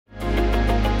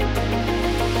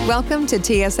Welcome to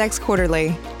TSX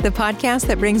Quarterly, the podcast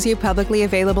that brings you publicly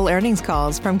available earnings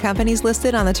calls from companies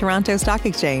listed on the Toronto Stock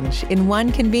Exchange in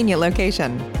one convenient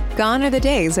location. Gone are the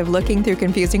days of looking through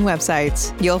confusing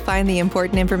websites. You'll find the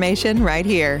important information right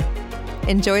here.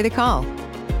 Enjoy the call.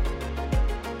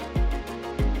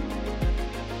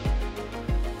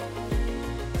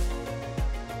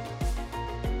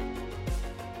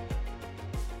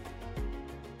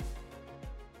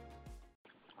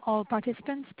 All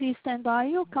participants, please stand by.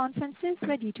 Your conference is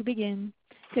ready to begin.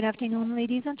 Good afternoon,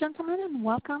 ladies and gentlemen, and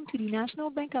welcome to the National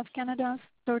Bank of Canada's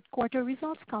third quarter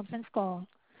results conference call.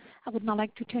 I would now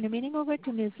like to turn the meeting over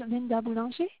to Ms. Linda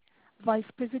Boulanger, Vice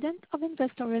President of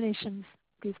Investor Relations.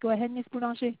 Please go ahead, Ms.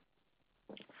 Boulanger.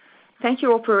 Thank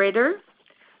you, Operator.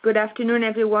 Good afternoon,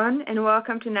 everyone, and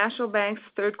welcome to National Bank's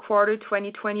third quarter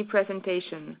 2020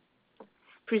 presentation.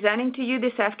 Presenting to you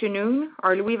this afternoon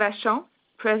are Louis Vachon,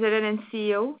 President and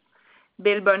CEO,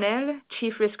 Bill Bonnell,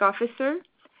 Chief Risk Officer,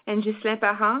 and Ghislain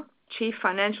Parent, Chief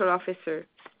Financial Officer.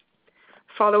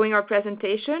 Following our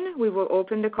presentation, we will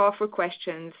open the call for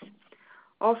questions.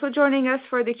 Also joining us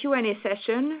for the Q&A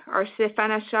session are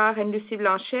Stéphane Achard and Lucie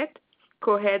Blanchette,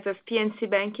 co-heads of PNC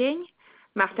Banking,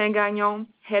 Martin Gagnon,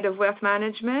 Head of Wealth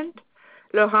Management,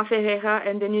 Laurent Ferreira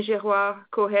and Denis Giroir,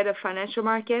 co-head of Financial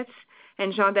Markets,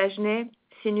 and Jean Dagenet,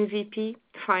 Senior VP,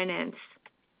 Finance.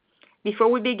 Before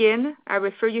we begin, I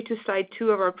refer you to slide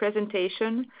 2 of our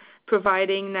presentation,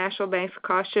 providing National Bank's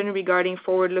caution regarding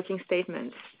forward-looking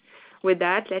statements. With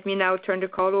that, let me now turn the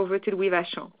call over to Louis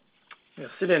Vachon.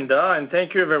 Merci, Linda, and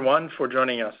thank you, everyone, for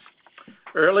joining us.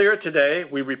 Earlier today,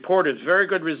 we reported very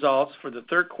good results for the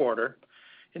third quarter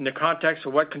in the context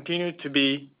of what continued to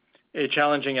be a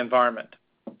challenging environment.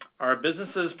 Our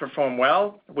businesses performed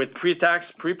well, with pre-tax,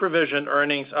 pre-provision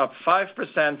earnings up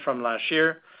 5% from last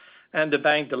year, and the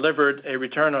bank delivered a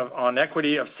return on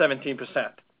equity of 17%.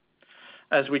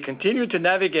 As we continue to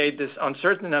navigate this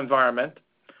uncertain environment,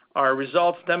 our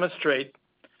results demonstrate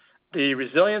the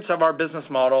resilience of our business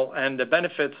model and the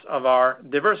benefits of our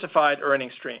diversified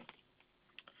earnings stream.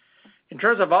 In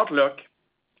terms of outlook,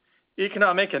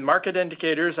 economic and market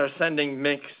indicators are sending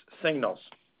mixed signals.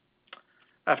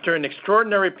 After an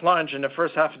extraordinary plunge in the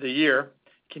first half of the year,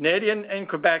 Canadian and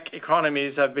Quebec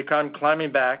economies have begun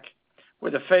climbing back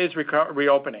with a phased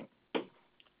reopening.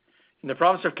 In the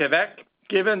province of Quebec,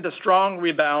 given the strong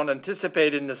rebound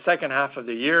anticipated in the second half of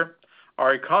the year,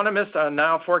 our economists are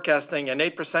now forecasting an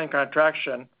 8%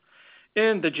 contraction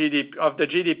in the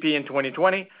GDP in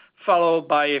 2020, followed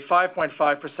by a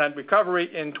 5.5%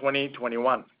 recovery in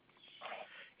 2021.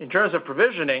 In terms of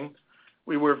provisioning,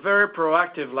 we were very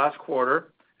proactive last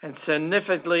quarter and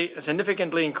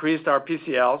significantly increased our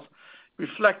PCLs,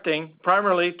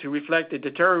 primarily to reflect the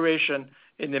deterioration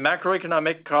in the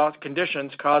macroeconomic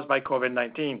conditions caused by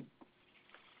COVID-19.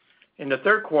 In the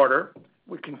third quarter,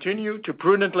 we continue to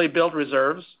prudently build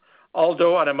reserves,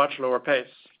 although at a much lower pace.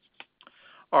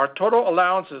 Our total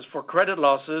allowances for credit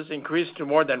losses increased to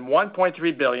more than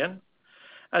 $1.3 billion,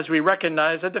 as we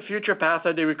recognize that the future path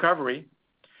of the recovery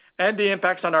and the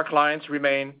impacts on our clients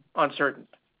remain uncertain.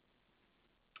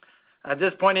 At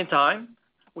this point in time,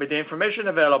 with the information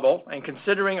available and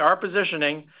considering our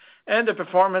positioning and the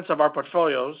performance of our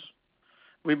portfolios,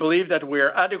 we believe that we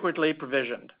are adequately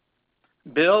provisioned.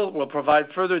 Bill will provide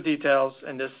further details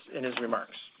in his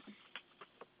remarks.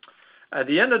 At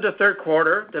the end of the third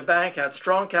quarter, the bank had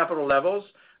strong capital levels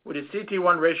with a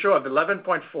CET1 ratio of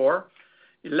 11.4,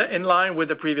 in line with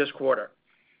the previous quarter.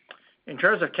 In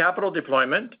terms of capital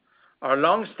deployment, our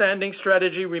long-standing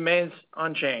strategy remains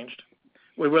unchanged.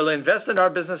 We will invest in our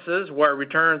businesses where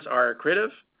returns are accretive,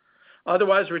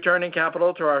 otherwise returning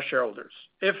capital to our shareholders,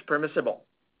 if permissible.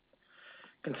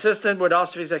 Consistent with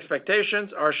OSFI's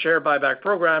expectations, our share buyback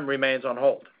program remains on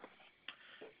hold.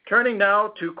 Turning now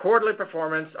to quarterly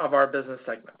performance of our business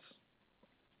segments.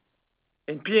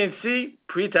 In P&C,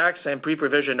 pre-tax and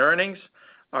pre-provision earnings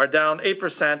are down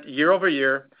 8% year over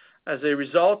year as a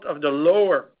result of the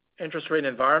lower interest rate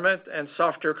environment and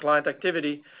softer client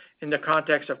activity in the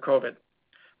context of COVID,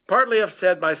 partly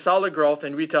offset by solid growth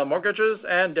in retail mortgages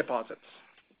and deposits.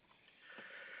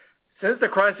 Since the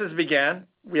crisis began,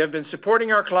 we have been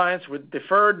supporting our clients with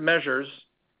deferred measures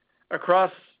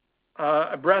across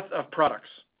a breadth of products.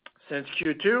 Since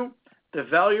Q2, the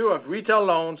value of retail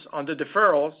loans under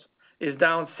deferrals is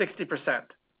down 60%.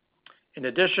 In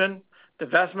addition, the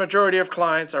vast majority of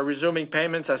clients are resuming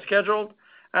payments as scheduled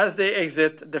as they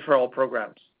exit deferral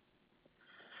programs.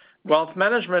 Wealth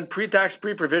management pre-tax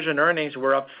pre-provision earnings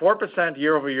were up 4%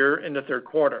 year over year in the third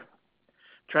quarter.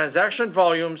 Transaction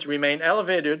volumes remain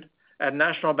elevated at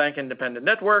National Bank Independent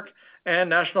Network and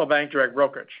National Bank Direct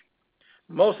Brokerage.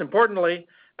 Most importantly,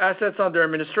 assets under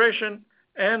administration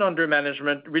and under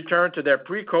management returned to their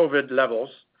pre-COVID levels,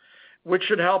 which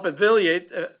should help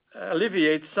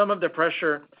alleviate some of the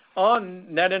pressure on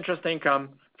net interest income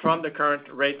from the current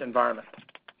rate environment.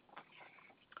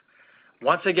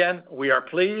 Once again, we are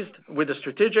pleased with the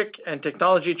strategic and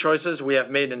technology choices we have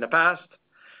made in the past,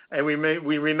 and we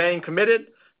remain committed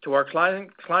to our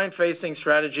client-facing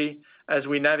strategy as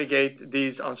we navigate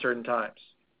these uncertain times.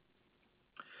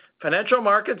 Financial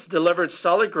markets delivered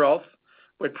solid growth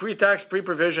with pre-tax,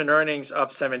 pre-provision earnings up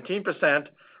 17%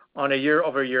 on a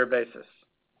year-over-year basis.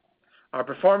 Our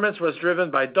performance was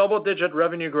driven by double-digit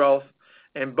revenue growth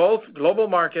in both global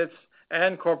markets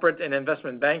and corporate and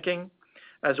investment banking,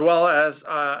 as well as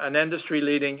an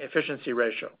industry-leading efficiency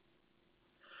ratio.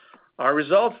 Our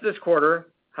results this quarter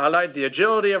highlight the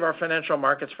agility of our financial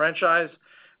markets franchise,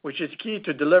 which is key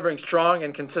to delivering strong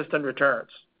and consistent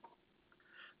returns.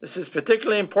 This is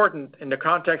particularly important in the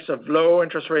context of low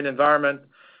interest rate environment,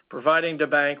 providing the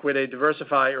bank with a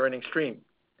diversified earning stream.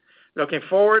 Looking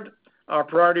forward, our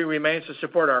priority remains to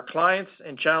support our clients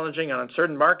in challenging and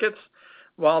uncertain markets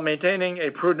while maintaining a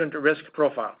prudent risk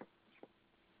profile.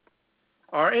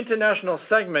 Our international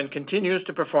segment continues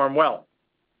to perform well.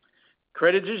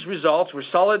 Credigy's results were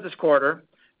solid this quarter,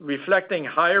 reflecting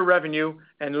higher revenue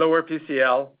and lower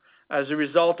PCL as a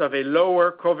result of a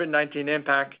lower COVID-19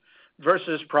 impact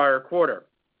versus prior quarter.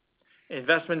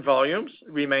 Investment volumes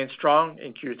remained strong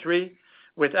in Q3,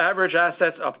 with average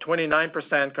assets up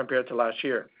 29% compared to last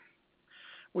year.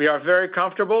 We are very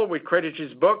comfortable with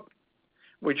Credigy's book,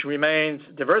 which remains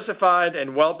diversified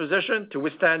and well-positioned to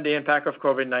withstand the impact of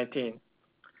COVID-19.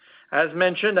 As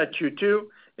mentioned at Q2,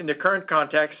 in the current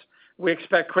context, we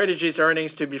expect Credigy's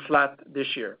earnings to be flat this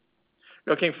year.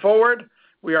 Looking forward,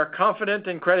 we are confident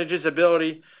in Credigy's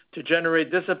ability to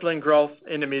generate disciplined growth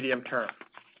in the medium term.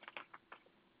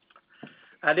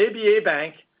 At ABA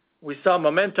Bank, we saw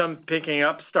momentum picking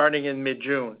up starting in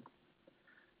mid-June.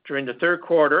 During the third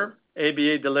quarter,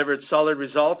 ABA delivered solid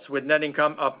results with net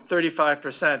income up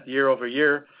 35% year over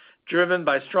year, driven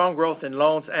by strong growth in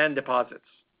loans and deposits.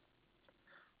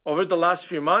 Over the last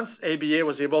few months, ABA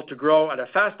was able to grow at a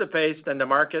faster pace than the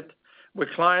market,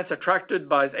 with clients attracted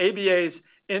by ABA's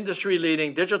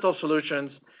industry-leading digital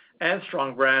solutions and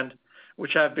strong brand,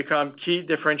 which have become key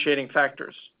differentiating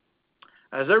factors.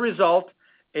 As a result,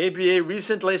 ABA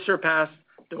recently surpassed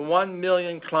the 1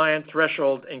 million client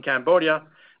threshold in Cambodia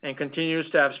and continues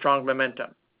to have strong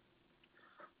momentum.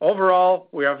 Overall,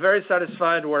 we are very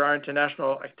satisfied with our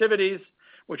international activities,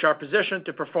 which are positioned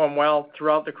to perform well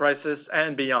throughout the crisis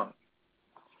and beyond.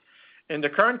 In the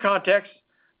current context,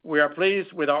 we are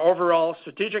pleased with our overall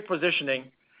strategic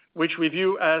positioning, which we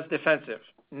view as defensive,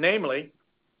 namely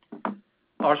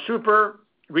our super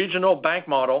regional bank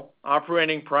model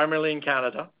operating primarily in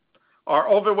Canada, our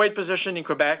overweight position in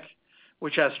Quebec,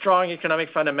 which has strong economic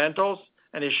fundamentals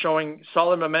and is showing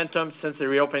solid momentum since the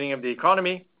reopening of the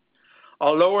economy,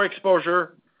 our lower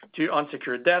exposure to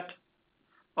unsecured debt,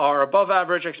 our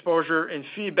above-average exposure in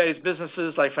fee-based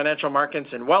businesses like financial markets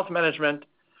and wealth management,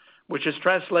 which is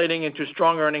translating into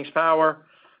strong earnings power,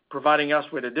 providing us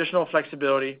with additional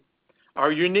flexibility,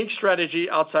 our unique strategy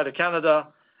outside of Canada,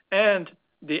 and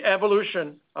the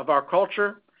evolution of our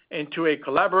culture into a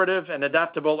collaborative and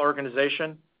adaptable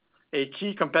organization, a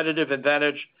key competitive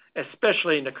advantage,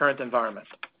 especially in the current environment.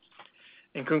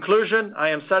 In conclusion, I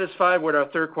am satisfied with our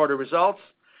third quarter results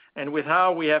and with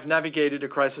how we have navigated the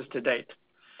crisis to date.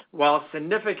 While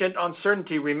significant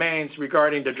uncertainty remains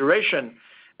regarding the duration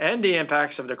and the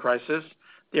impacts of the crisis,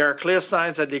 there are clear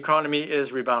signs that the economy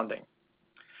is rebounding.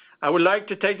 I would like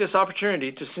to take this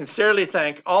opportunity to sincerely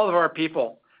thank all of our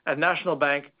people at National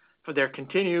Bank for their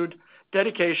continued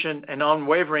dedication and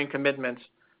unwavering commitments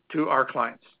to our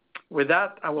clients. With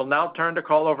that, I will now turn the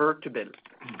call over to Bill.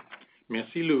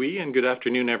 Merci, Louis, and good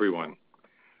afternoon, everyone.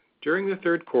 During the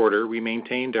third quarter, we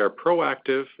maintained our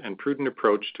proactive and prudent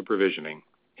approach to provisioning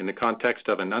in the context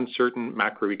of an uncertain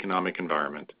macroeconomic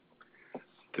environment.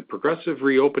 The progressive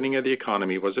reopening of the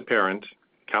economy was apparent,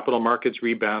 capital markets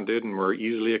rebounded and were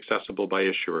easily accessible by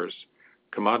issuers,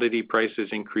 commodity prices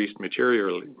increased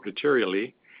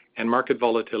materially, and market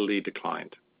volatility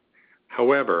declined.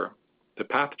 However, the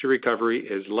path to recovery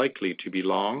is likely to be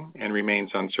long and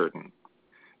remains uncertain.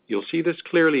 You'll see this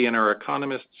clearly in our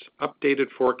economists' updated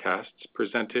forecasts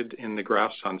presented in the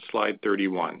graphs on slide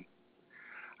 31.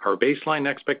 Our baseline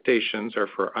expectations are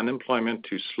for unemployment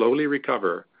to slowly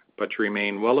recover, but to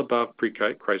remain well above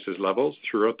pre-crisis levels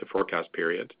throughout the forecast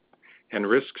period, and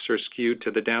risks are skewed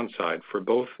to the downside for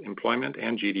both employment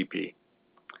and GDP.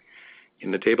 In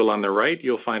the table on the right,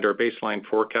 you'll find our baseline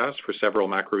forecast for several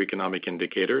macroeconomic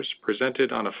indicators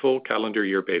presented on a full calendar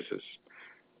year basis.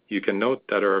 You can note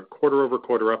that our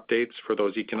quarter-over-quarter updates for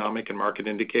those economic and market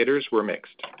indicators were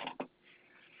mixed.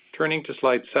 Turning to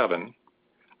slide 7,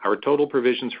 our total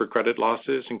provisions for credit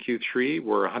losses in Q3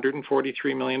 were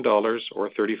 $143 million, or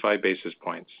 35 basis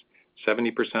points,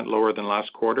 70% lower than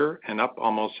last quarter and up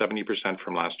almost 70%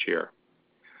 from last year.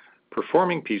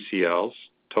 Performing PCLs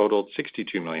totaled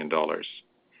 $62 million.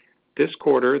 This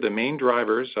quarter, the main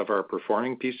drivers of our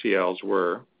performing PCLs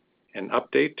were an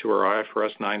update to our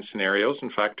IFRS 9 scenarios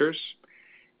and factors,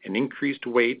 an increased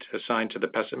weight assigned to the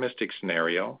pessimistic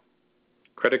scenario,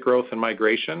 credit growth and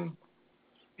migration,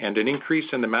 and an increase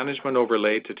in the management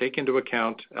overlay to take into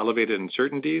account elevated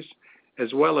uncertainties,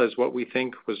 as well as what we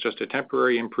think was just a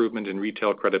temporary improvement in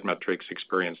retail credit metrics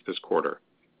experienced this quarter.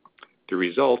 The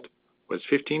result was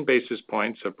 15 basis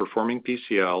points of performing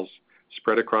PCLs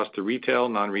spread across the retail,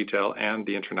 non-retail, and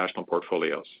the international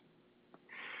portfolios.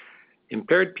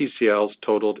 Impaired PCLs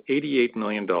totaled $88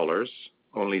 million,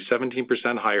 only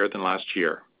 17% higher than last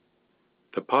year.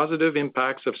 The positive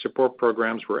impacts of support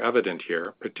programs were evident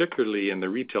here, particularly in the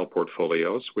retail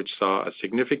portfolios, which saw a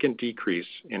significant decrease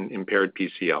in impaired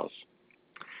PCLs.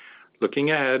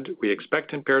 Looking ahead, we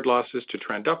expect impaired losses to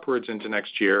trend upwards into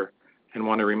next year and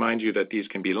want to remind you that these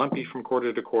can be lumpy from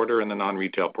quarter to quarter in the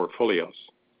non-retail portfolios.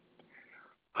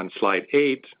 On slide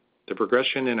 8, the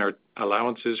progression in our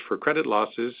allowances for credit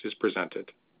losses is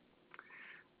presented.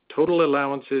 Total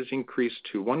allowances increased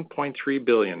to $1.3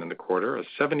 billion in the quarter, a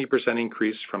 70%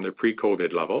 increase from the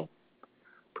pre-COVID level.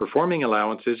 Performing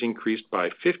allowances increased by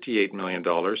 $58 million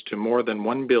to more than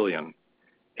 $1 billion,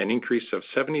 an increase of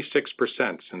 76%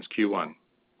 since Q1.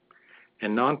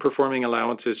 And non-performing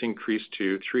allowances increased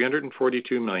to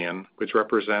 $342 million, which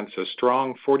represents a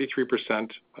strong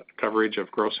 43% coverage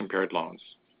of gross impaired loans.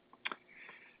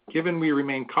 Given we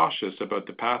remain cautious about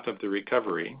the path of the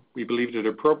recovery, we believed it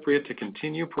appropriate to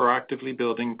continue proactively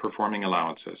building performing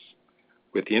allowances.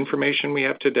 With the information we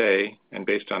have today, and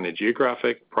based on the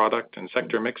geographic, product, and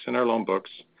sector mix in our loan books,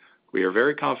 we are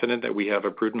very confident that we have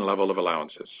a prudent level of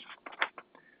allowances.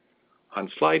 On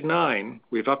slide 9,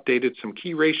 we've updated some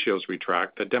key ratios we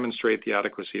track that demonstrate the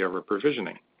adequacy of our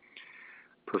provisioning.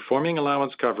 Performing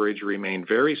allowance coverage remained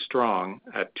very strong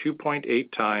at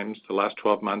 2.8 times the last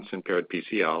 12 months impaired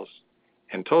PCLs,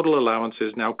 and total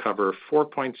allowances now cover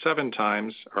 4.7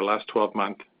 times our last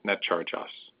 12-month net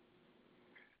charge-offs.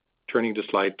 Turning to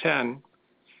slide 10,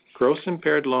 gross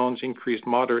impaired loans increased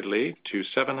moderately to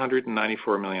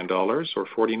 $794 million, or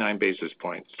 49 basis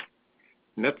points.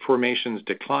 Net formations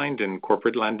declined in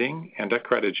corporate lending and at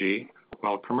Credigy,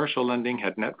 while commercial lending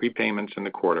had net repayments in the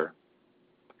quarter.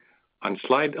 On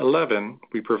slide 11,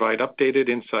 we provide updated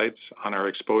insights on our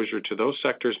exposure to those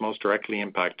sectors most directly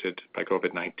impacted by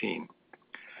COVID-19.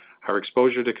 Our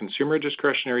exposure to consumer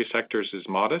discretionary sectors is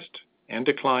modest and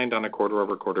declined on a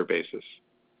quarter-over-quarter basis.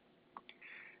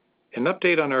 An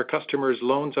update on our customers'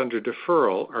 loans under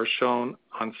deferral are shown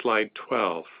on slide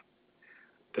 12.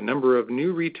 The number of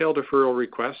new retail deferral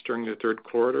requests during the third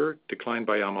quarter declined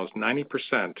by almost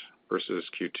 90% versus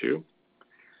Q2.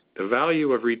 The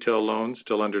value of retail loans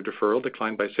still under deferral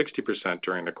declined by 60%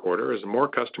 during the quarter as more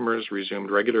customers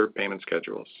resumed regular payment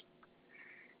schedules.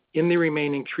 In the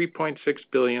remaining $3.6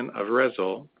 billion of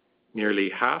RESL, nearly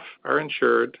half are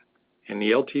insured, and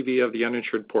the LTV of the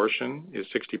uninsured portion is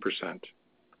 60%.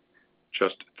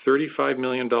 Just $35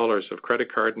 million of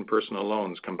credit card and personal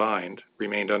loans combined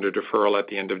remained under deferral at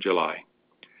the end of July.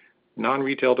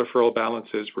 Non-retail deferral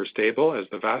balances were stable as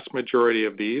the vast majority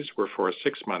of these were for a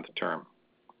 6-month term.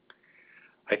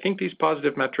 I think these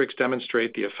positive metrics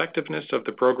demonstrate the effectiveness of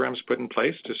the programs put in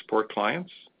place to support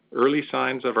clients, early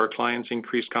signs of our clients'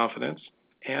 increased confidence,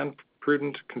 and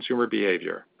prudent consumer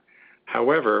behavior.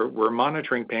 However, we're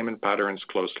monitoring payment patterns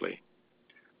closely.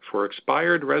 For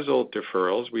expired RESL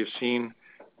deferrals, we've seen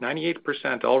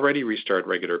 98% already restart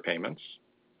regular payments,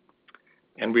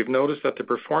 and we've noticed that the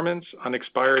performance on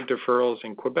expired deferrals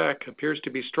in Quebec appears to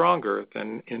be stronger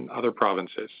than in other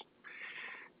provinces.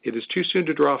 It is too soon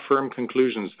to draw firm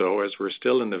conclusions, though, as we're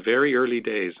still in the very early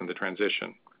days in the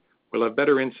transition. We'll have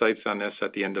better insights on this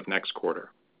at the end of next quarter.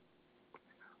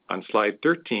 On slide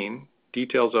 13,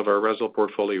 details of our RESL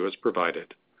portfolio is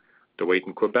provided. The weight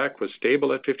in Quebec was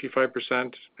stable at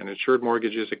 55%, and insured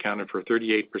mortgages accounted for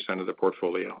 38% of the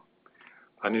portfolio.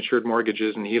 Uninsured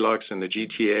mortgages and HELOCs in the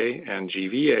GTA and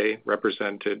GVA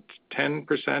represented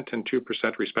 10% and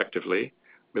 2% respectively,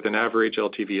 with an average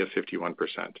LTV of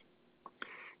 51%.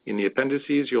 In the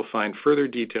appendices, you'll find further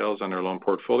details on our loan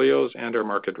portfolios and our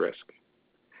market risk.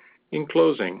 In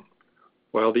closing,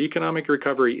 While the economic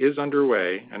recovery is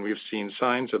underway and we've seen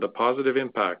signs of the positive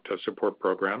impact of support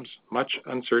programs, much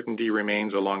uncertainty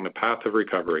remains along the path of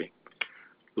recovery.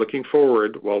 Looking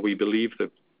forward, while we believe the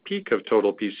peak of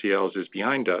total PCLs is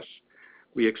behind us,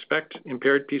 we expect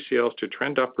impaired PCLs to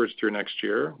trend upwards through next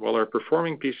year, while our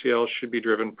performing PCLs should be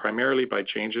driven primarily by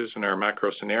changes in our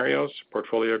macro scenarios,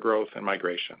 portfolio growth, and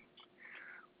migration.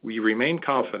 We remain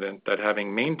confident that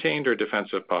having maintained our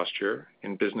defensive posture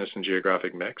in business and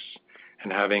geographic mix,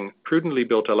 and having prudently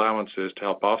built allowances to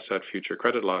help offset future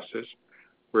credit losses,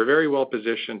 we're very well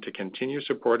positioned to continue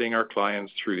supporting our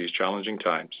clients through these challenging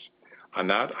times. On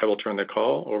that, I will turn the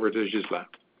call over to Ghislain.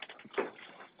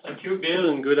 Thank you,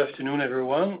 Bill, and good afternoon,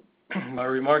 everyone. My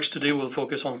remarks today will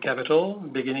focus on capital,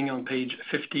 beginning on page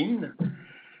 15.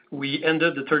 We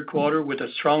ended the third quarter with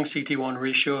a strong CET1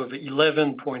 ratio of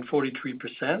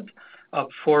 11.43%, up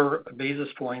 4 basis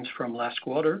points from last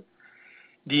quarter.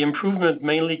 The improvement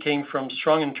mainly came from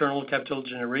strong internal capital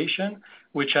generation,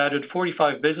 which added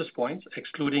 45 basis points,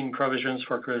 excluding provisions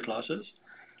for credit losses.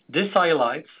 This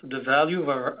highlights the value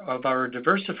of our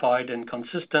diversified and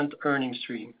consistent earnings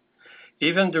stream.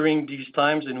 Even during these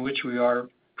times in which we are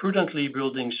prudently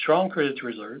building strong credit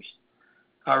reserves,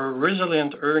 our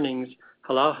resilient earnings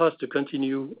allow us to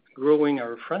continue growing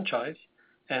our franchise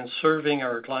and serving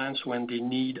our clients when they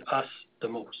need us the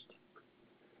most.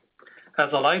 As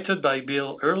highlighted by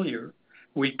Bill earlier,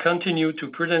 we continue to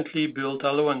prudently build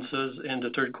allowances in the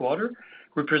third quarter,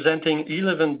 representing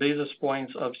 11 basis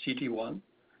points of CET1.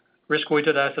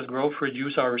 Risk-weighted asset growth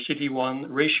reduced our CET1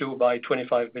 ratio by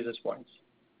 25 basis points.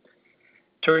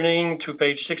 Turning to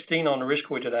page 16 on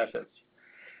risk-weighted assets.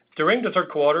 During the third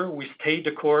quarter, we stayed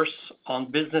the course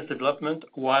on business development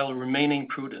while remaining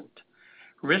prudent.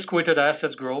 Risk-weighted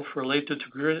assets growth related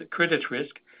to credit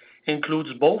risk includes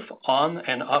both on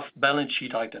and off balance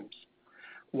sheet items.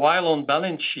 While on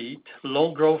balance sheet,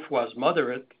 loan growth was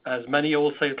moderate as many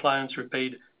wholesale clients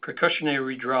repaid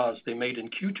precautionary draws they made in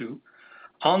Q2,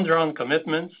 undrawn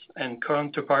commitments and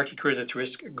counterparty credit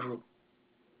risk grew.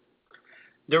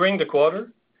 During the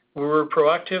quarter, we were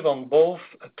proactive on both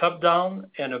a top-down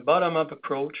and a bottom-up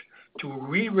approach to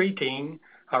re-rating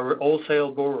our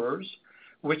wholesale borrowers,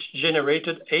 which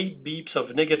generated 8 beeps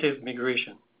of negative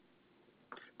migration.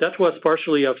 That was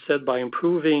partially offset by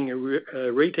improving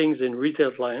ratings in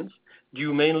retail clients,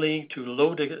 due mainly to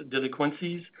low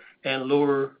delinquencies and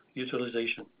lower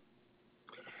utilization.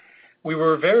 We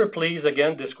were very pleased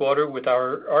again this quarter with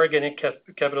our organic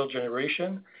capital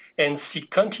generation and see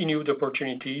continued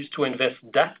opportunities to invest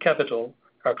that capital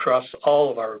across all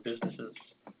of our businesses.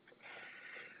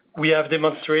 We have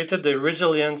demonstrated the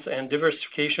resilience and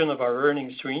diversification of our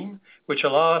earnings stream, which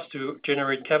allow us to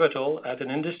generate capital at an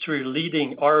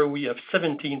industry-leading ROE of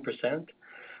 17%,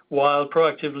 while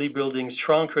proactively building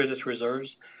strong credit reserves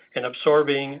and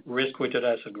absorbing risk-weighted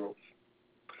asset growth.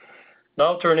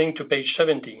 Now turning to page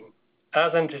 17.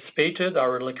 As anticipated,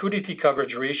 our liquidity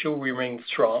coverage ratio remains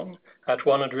strong at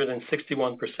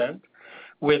 161%,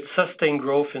 with sustained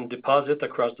growth in deposit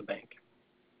across the bank.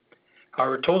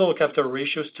 Our total capital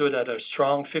ratio stood at a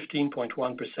strong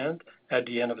 15.1% at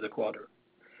the end of the quarter.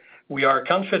 We are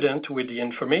confident with the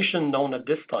information known at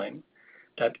this time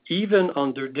that even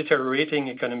under deteriorating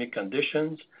economic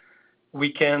conditions,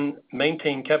 we can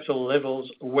maintain capital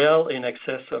levels well in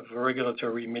excess of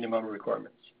regulatory minimum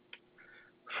requirements.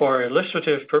 For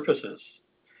illustrative purposes,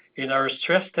 in our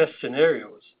stress test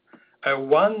scenarios, a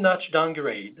one-notch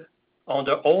downgrade on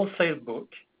the wholesale book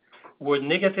would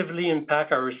negatively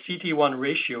impact our CET1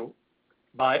 ratio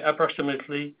by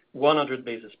approximately 100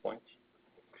 basis points.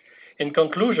 In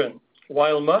conclusion,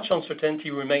 while much uncertainty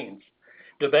remains,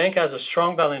 the bank has a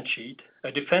strong balance sheet,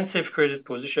 a defensive credit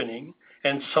positioning,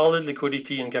 and solid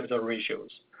liquidity and capital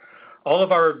ratios. All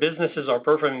of our businesses are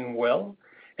performing well,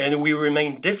 and we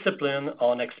remain disciplined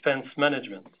on expense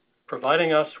management,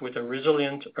 providing us with a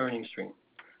resilient earnings stream.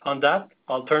 On that,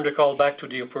 I'll turn the call back to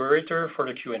the operator for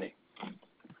the Q&A.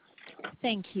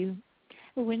 Thank you.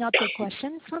 We will now take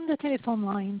questions from the telephone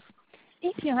lines.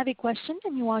 If you have a question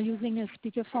and you are using a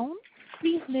speakerphone,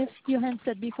 please lift your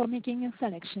handset before making a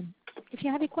selection. If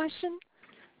you have a question,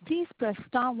 please press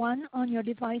star one on your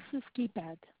device's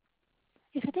keypad.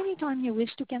 If at any time you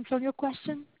wish to cancel your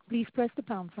question, please press the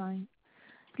pound sign.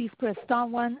 Please press star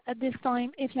one at this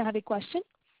time if you have a question.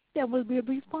 There will be a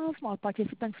brief pause while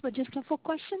participants register for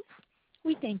questions.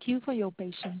 We thank you for your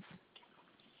patience.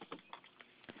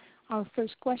 Our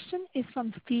first question is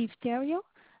from Steve Theriault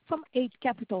from Eight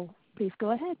Capital. Please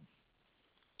go ahead.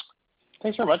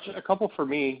 Thanks very much. A couple for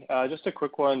me. Just a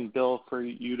quick one, Bill, for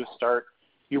you to start.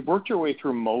 You worked your way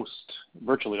through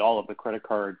virtually all of the credit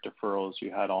card deferrals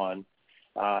you had on.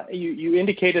 You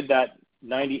indicated that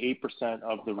 98%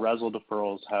 of the RESL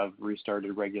deferrals have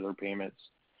restarted regular payments.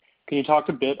 Can you talk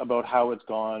a bit about how it's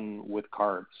gone with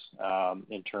cards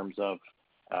in terms of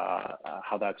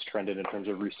how that's trended in terms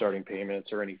of restarting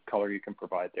payments, or any color you can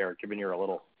provide there, given you're a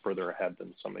little further ahead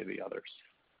than some of the others?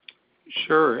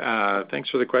 Sure. Thanks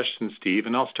for the question, Steve.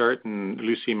 And I'll start, and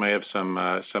Lucie might have some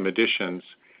additions.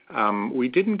 We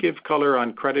didn't give color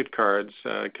on credit cards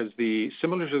because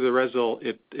similar to the RESL,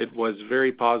 it was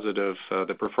very positive,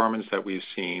 the performance that we've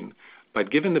seen. But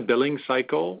given the billing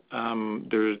cycle,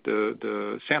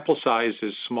 the sample size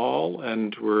is small,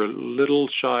 and we're a little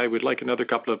shy. We'd like another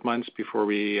couple of months before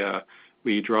we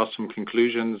draw some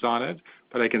conclusions on it.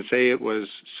 But I can say it was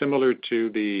similar to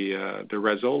the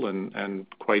RESL and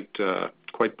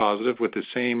quite positive, with the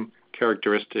same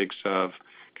characteristics of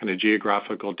kind of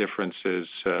geographical differences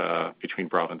between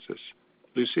provinces.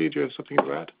 Lucie, do you have something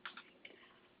to add?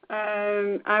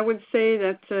 I would say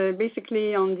that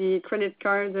basically on the credit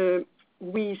card,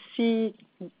 we see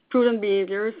prudent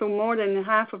behavior. So more than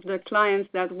half of the clients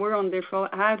that were on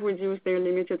default have reduced their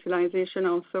limit utilization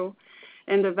also,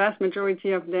 and the vast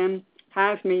majority of them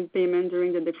have made payment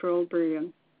during the deferral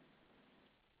period.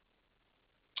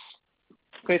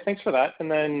 Okay, thanks for that. And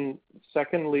then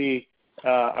secondly,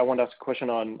 I want to ask a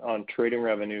question on trading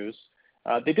revenues.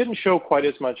 They didn't show quite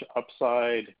as much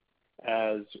upside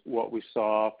as what we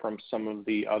saw from some of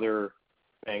the other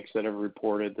banks that have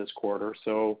reported this quarter.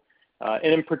 So,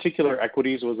 and in particular,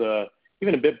 equities was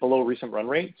even a bit below recent run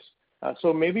rates.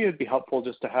 So maybe it'd be helpful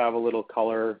just to have a little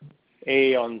color,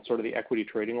 A, on sort of the equity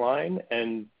trading line,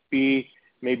 and B,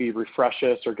 maybe refresh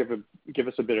us or give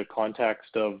us a bit of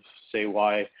context of, say,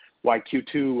 why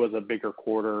Q2 was a bigger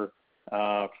quarter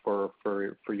for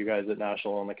you guys at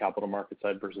National on the capital market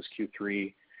side versus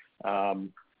Q3.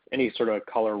 Any sort of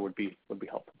color would be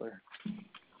helpful there.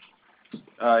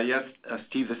 Yes,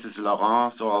 Steve, this is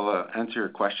Laurent, so I'll answer your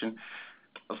question.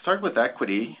 I'll start with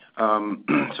equity.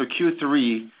 So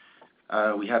Q3,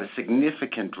 we had a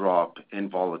significant drop in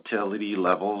volatility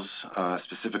levels,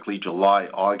 specifically July,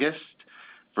 August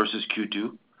versus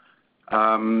Q2.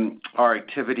 Our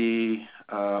activity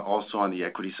also on the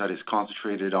equity side is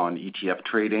concentrated on ETF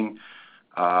trading.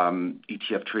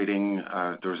 ETF trading,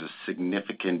 there was a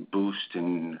significant boost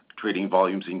in trading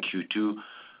volumes in Q2.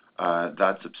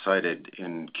 That subsided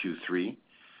in Q3.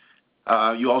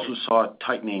 You also saw a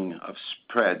tightening of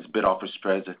spreads, bid-offer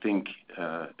spreads, I think,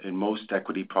 in most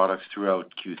equity products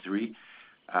throughout Q3,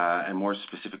 and more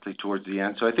specifically towards the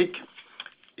end. So I think,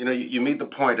 you made the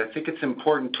point. I think it's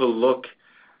important to look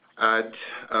at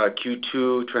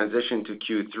Q2 transition to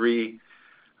Q3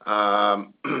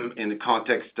 in the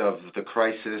context of the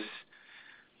crisis.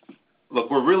 Look,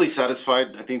 we're really satisfied.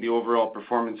 I think the overall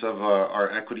performance of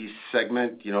our equity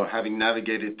segment, having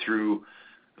navigated through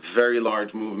very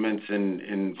large movements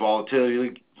in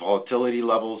volatility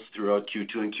levels throughout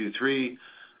Q2 and Q3,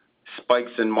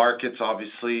 spikes in markets,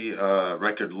 obviously,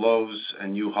 record lows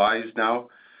and new highs now.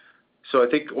 So I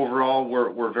think overall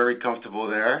we're very comfortable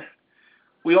there.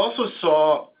 We also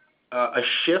saw a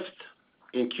shift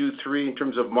in Q3 in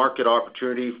terms of market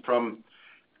opportunity from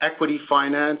equity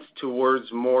finance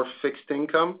towards more fixed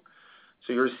income.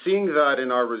 So you're seeing that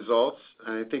in our results,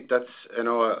 and I think that's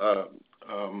a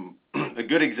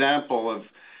good example of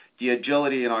the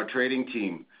agility in our trading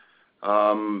team.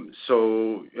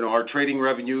 So our trading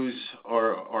revenues,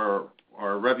 our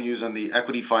revenues on the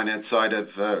equity finance side have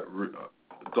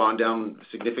gone down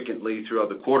significantly throughout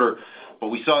the quarter, but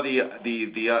we saw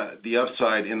the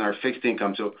upside in our fixed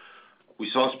income. So we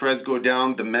saw spreads go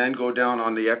down, demand go down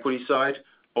on the equity side,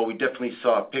 but we definitely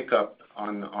saw a pickup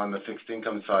on the fixed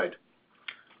income side.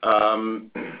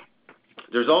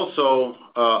 There's also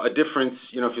a difference,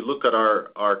 if you look at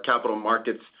our capital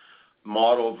markets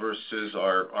model versus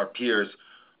our peers.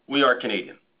 We are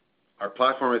Canadian. Our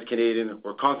platform is Canadian.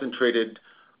 We're concentrated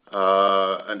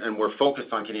and we're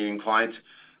focused on Canadian clients.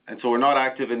 And so we're not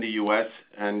active in the U.S.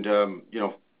 And,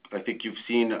 I think you've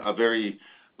seen a very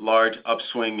large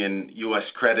upswing in U.S.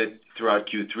 credit throughout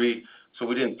Q3, so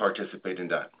we didn't participate in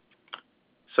that.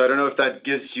 So I don't know if that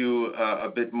gives you a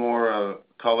bit more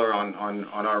color on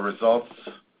our results.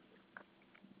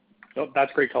 No,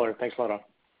 that's great color. Thanks, Laurent.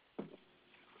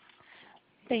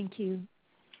 Thank you.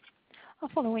 Our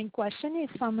following question is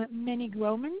from Meny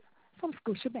Grauman from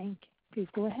Scotiabank. Please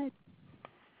go ahead.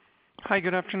 Hi,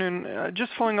 good afternoon.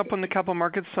 Just following up on the capital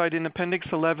markets side, in Appendix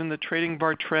 11, the trading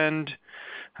bar trend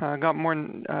got more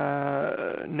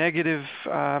negative.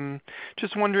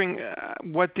 Just wondering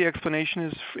what the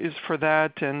explanation is for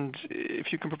that, and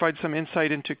if you can provide some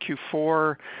insight into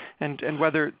Q4 and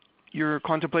whether you're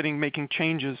contemplating making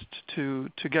changes to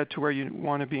get to where you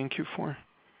want to be in Q4.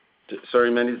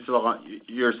 Sorry, Manny, this is Laurent.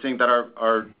 You're saying that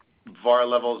our VAR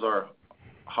levels are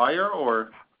higher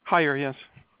or? Higher, yes.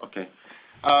 Okay.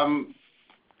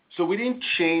 So we didn't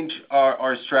change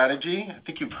our strategy. I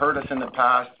think you've heard us in the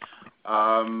past.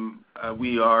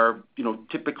 We are,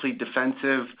 typically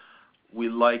defensive. We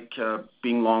like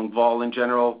being long vol in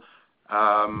general.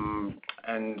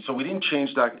 And so we didn't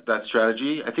change that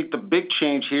strategy. I think the big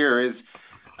change here is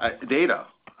data.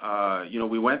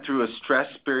 We went through a stress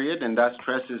period, and that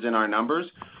stress is in our numbers.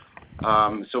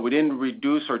 So we didn't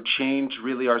reduce or change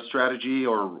really our strategy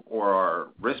or our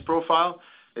risk profile.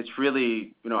 It's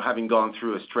really, having gone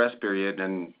through a stress period,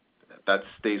 and that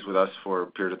stays with us for a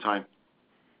period of time.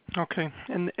 Okay.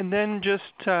 And then just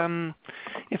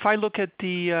if I look at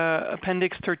the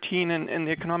Appendix 13 and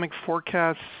the economic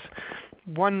forecasts,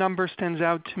 one number stands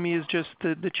out to me is just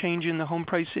the change in the home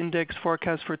price index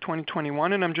forecast for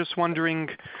 2021, and I'm just wondering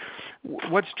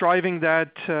what's driving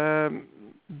that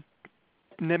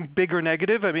bigger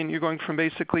negative. I mean, you're going from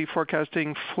basically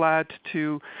forecasting flat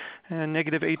to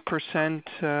negative 8%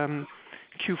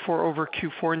 Q4 over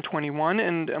Q4 in 21,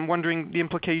 and I'm wondering the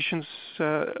implications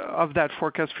of that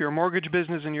forecast for your mortgage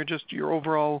business and your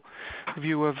overall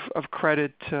view of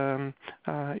credit in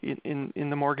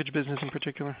the mortgage business in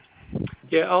particular.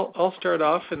 Yeah, I'll start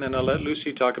off, and then I'll let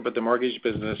Lucie talk about the mortgage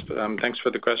business. Thanks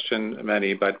for the question,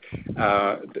 Manny. But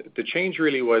the change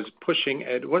really was pushing.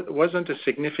 It wasn't a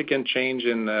significant change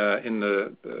in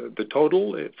the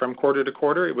total from quarter to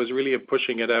quarter. It was really a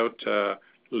pushing it out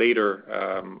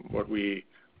later.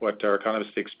 What our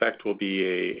economists expect will be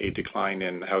a decline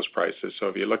in house prices. So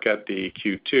if you look at the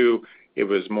Q2, it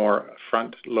was more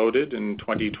front-loaded in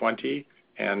 2020.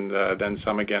 And then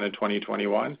some again in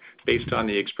 2021, based on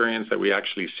the experience that we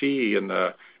actually see in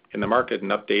the market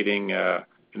and updating,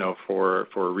 for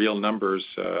real numbers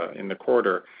in the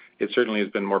quarter. It certainly has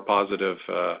been more positive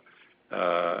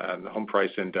and the home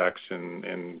price index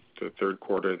in the third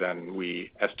quarter than we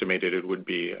estimated it would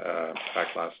be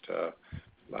back last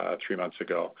 3 months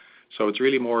ago. So it's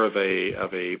really more of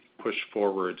a push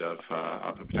forward of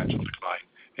a potential decline.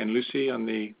 And Lucie, on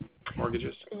the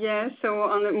mortgages? Yeah, so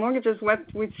on the mortgages, what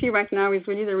we see right now is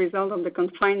really the result of the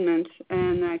confinement,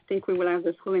 and I think we will have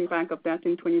the full impact of that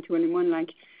in 2021, like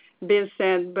Bill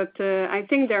said. But I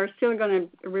think there are still going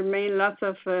to remain lots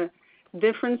of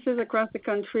differences across the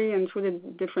country and through the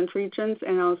different regions,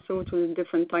 and also to the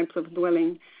different types of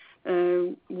dwelling,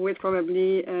 with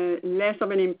probably less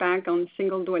of an impact on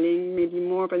single dwelling, maybe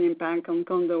more of an impact on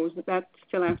condos. That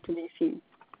still has to be seen.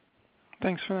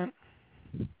 Thanks for that.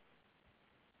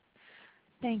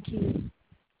 Thank you.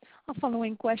 Our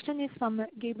following question is from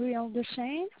Gabriel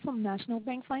Dechaine from National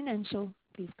Bank Financial.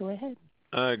 Please go ahead.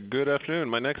 Good afternoon.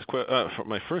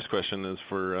 My first question is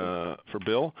for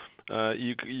Bill.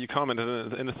 You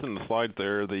commented, and it's in the slide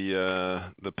there,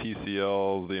 the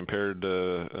PCLs, the impaired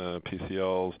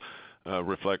PCLs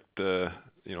reflect the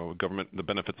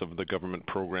benefits of the government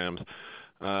programs.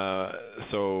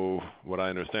 So what I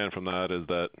understand from that is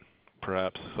that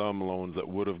perhaps some loans that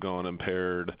would have gone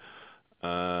impaired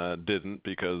didn't,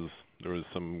 because there was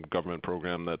some government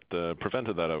program that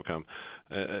prevented that outcome.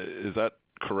 Is that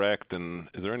correct? And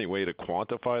is there any way to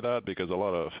quantify that? Because a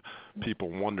lot of people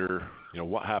wonder,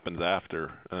 what happens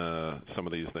after some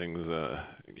of these things,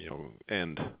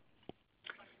 end.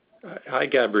 Hi,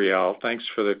 Gabrielle. Thanks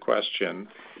for the question.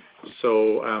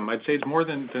 So I'd say it's more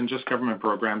than just government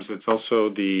programs. It's also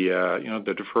the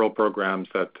deferral programs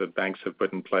that the banks have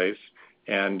put in place.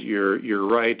 And you're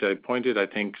right. I pointed, I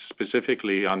think,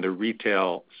 specifically on the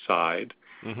retail side.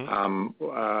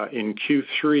 Mm-hmm. In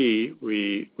Q3,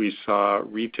 we saw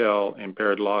retail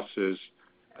impaired losses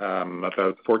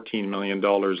about $14 million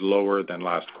lower than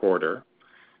last quarter.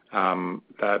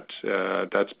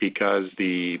 That's because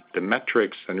the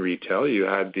metrics in retail, you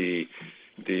had the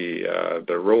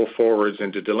roll forwards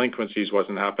into delinquencies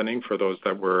wasn't happening for those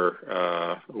that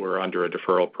were under a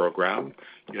deferral program.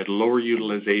 You had lower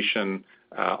utilization.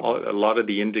 A lot of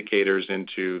the indicators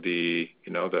into the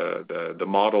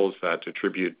models that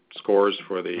attribute scores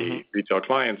for the mm-hmm. retail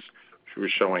clients were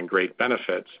showing great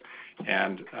benefits,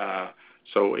 and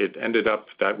so it ended up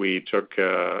that we took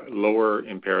lower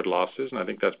impaired losses, and I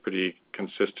think that's pretty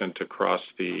consistent across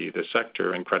the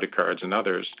sector and credit cards and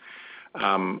others.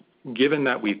 Given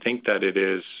that we think that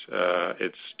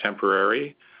it's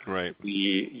temporary, right,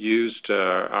 we used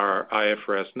our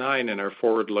IFRS 9 and our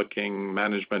forward-looking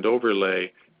management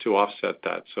overlay to offset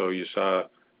that. So you saw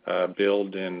a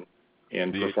build in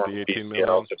performing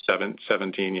PCLs of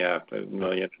 17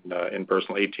 million in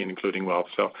personal, 18 including wealth.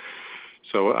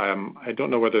 So I don't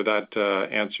know whether that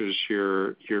answers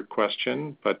your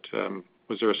question, but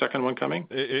Was there a second one coming?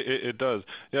 It does.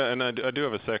 Yeah, and I do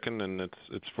have a second, and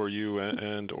it's for you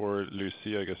and or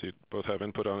Lucie. I guess you both have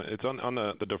input on it. It's on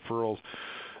the deferrals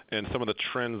and some of the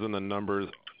trends in the numbers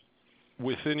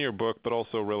within your book, but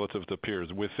also relative to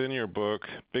peers. Within your book,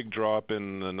 big drop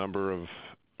in the number of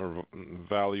or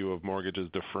value of mortgages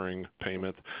deferring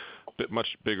payments, bit much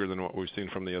bigger than what we've seen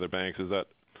from the other banks. Is that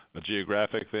a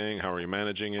geographic thing? How are you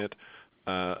managing it?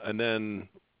 And then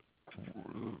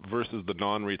versus the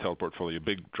non-retail portfolio,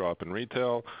 big drop in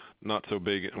retail, not so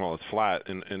big. Well, it's flat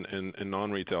in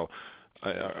non-retail.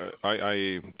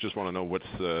 I just want to know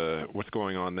what's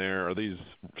going on there. Are these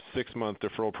 6-month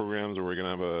deferral programs, or are we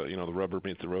going to have the rubber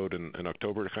meets the road in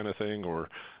October kind of thing, or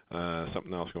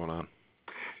something else going on?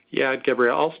 Yeah,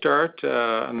 Gabriel, I'll start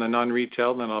on the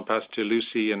non-retail, then I'll pass to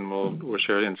Lucie, and we'll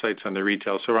share insights on the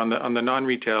retail. So on the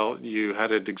non-retail, you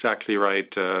had it exactly right.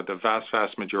 The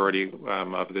vast majority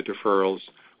of the deferrals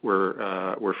were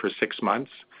for 6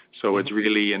 months. So it's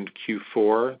really in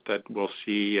Q4 that we'll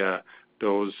see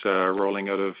those rolling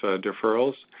out of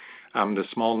deferrals. The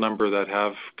small number that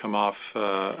have come off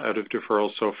out of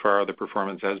deferrals so far, the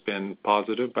performance has been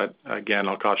positive, but again,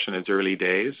 I'll caution it's early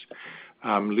days.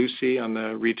 Lucie, on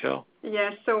the retail?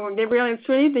 Yes, so Gabriel, it's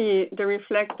really the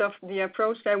reflect of the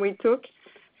approach that we took.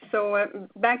 So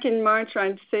back in March,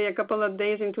 I'd say a couple of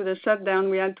days into the shutdown,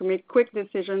 we had to make quick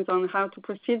decisions on how to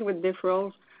proceed with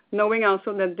deferrals, knowing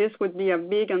also that this would be a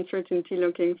big uncertainty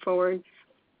looking forward.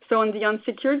 So on the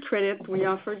unsecured credit, we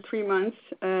offered 3 months,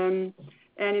 and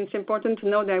it's important to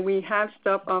know that we have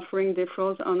stopped offering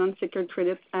deferrals on unsecured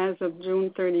credit as of June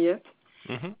 30th.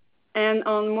 Mm-hmm. And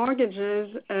on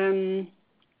mortgages,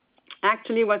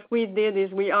 actually what we did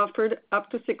is we offered up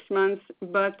to 6 months,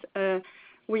 but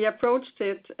we approached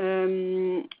it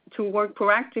to work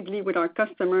proactively with our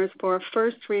customers for a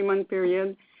first 3-month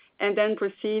period and then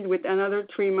proceed with another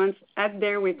 3 months at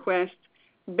their request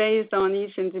based on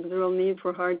each individual need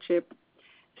for hardship.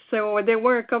 So there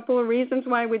were a couple of reasons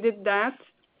why we did that.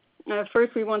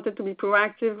 First, we wanted to be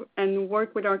proactive and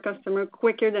work with our customer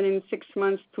quicker than in 6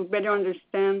 months to better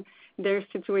understand their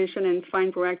situation and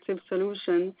find proactive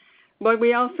solution. But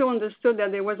we also understood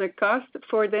that there was a cost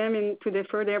for them to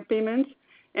defer their payments,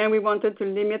 and we wanted to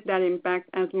limit that impact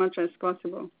as much as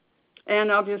possible. And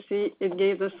obviously, it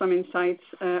gave us some insights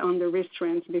on the risk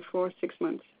trends before 6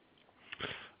 months.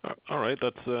 All right,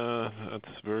 that's a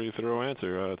very thorough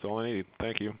answer. That's all I need.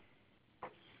 Thank you.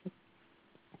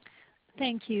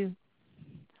 Thank you.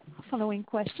 Following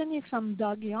question is from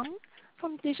Doug Young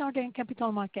from Desjardins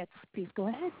Capital Markets. Please go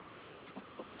ahead.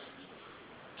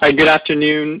 Hi, good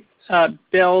afternoon.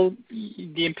 Bill,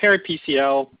 the impaired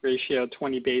PCL ratio,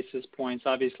 20 basis points,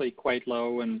 obviously quite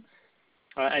low, and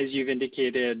as you've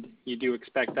indicated, you do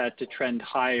expect that to trend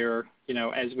higher,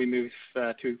 as we move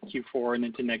through Q4 and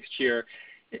into next year.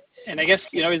 And I guess,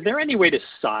 is there any way to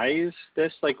size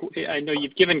this? Like, I know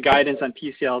you've given guidance on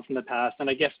PCLs in the past, and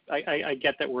I guess I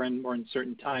get that we're in more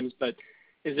uncertain times, but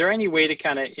is there any way to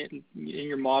kind of, in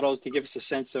your models, to give us a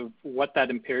sense of what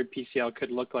that impaired PCL could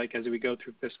look like as we go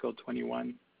through fiscal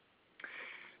 21?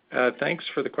 Thanks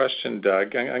for the question,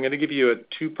 Doug. I'm going to give you a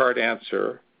 2-part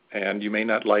answer, and you may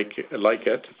not like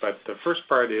it, but the first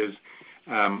part is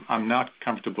I'm not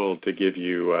comfortable to give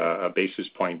you a basis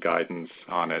point guidance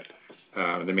on it.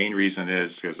 The main reason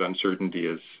is because uncertainty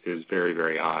is very,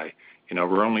 very high.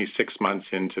 We're only 6 months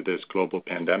into this global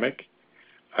pandemic.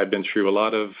 I've been through a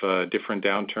lot of different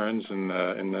downturns in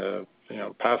the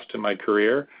past in my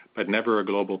career, but never a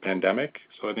global pandemic.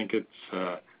 So I think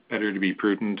it's better to be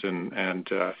prudent and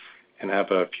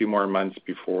have a few more months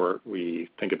before we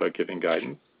think about giving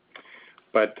guidance.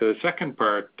 But the second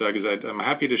part, Doug, is I'm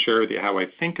happy to share with you how I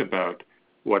think about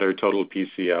what our total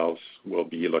PCLs will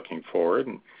be looking forward.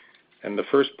 And the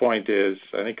first point is,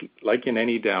 I think, like in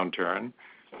any downturn,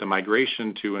 the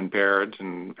migration to impaired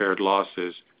and impaired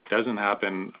losses doesn't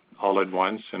happen all at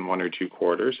once in 1 or 2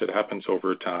 quarters. It happens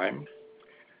over time.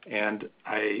 And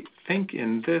I think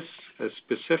in this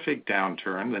specific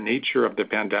downturn, the nature of the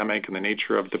pandemic and the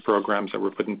nature of the programs that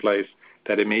were put in place,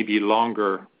 that it may be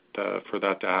longer for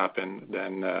that to happen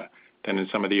than in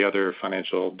some of the other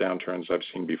financial downturns I've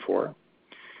seen before.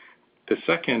 The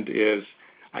second is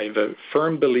I have a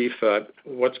firm belief that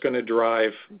what's going to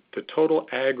drive the total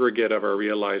aggregate of our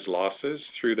realized losses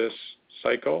through this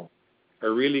cycle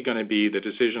are really going to be the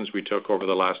decisions we took over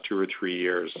the last 2 or 3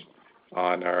 years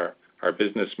on our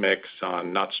business mix,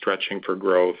 on not stretching for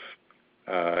growth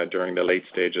during the late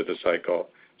stage of the cycle.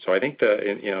 So I think that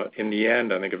in the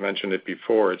end, I think I've mentioned it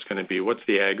before, it's going to be what's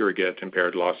the aggregate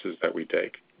impaired losses that we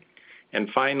take. And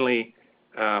finally,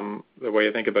 the way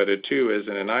I think about it too is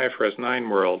in an IFRS 9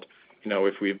 world,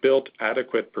 if we've built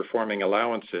adequate performing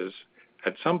allowances,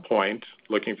 at some point,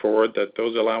 looking forward, that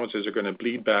those allowances are going to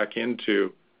bleed back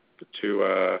into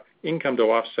income to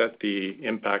offset the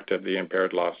impact of the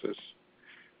impaired losses.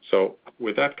 So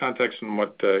with that context and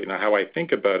what how I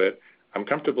think about it, I'm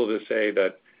comfortable to say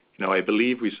that I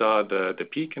believe we saw the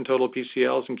peak in total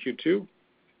PCLs in Q2.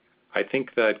 I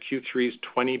think that Q3's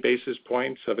 20 basis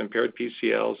points of impaired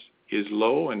PCLs is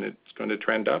low and it's going to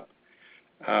trend up.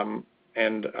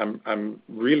 And I'm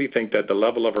really think that the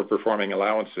level of our performing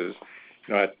allowances,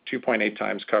 at 2.8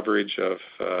 times coverage of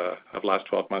last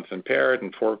 12 months impaired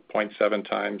and 4.7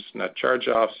 times net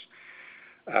charge-offs,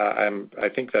 I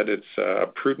think that it's a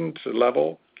prudent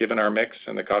level given our mix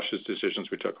and the cautious decisions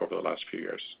we took over the last few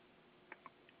years.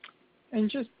 And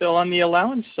just, Bill, on the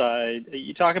allowance side,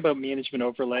 you talk about management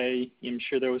overlay. I'm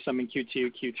sure there was some in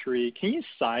Q2, Q3. Can you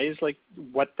size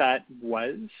what that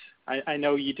was? I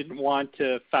know you didn't want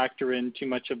to factor in too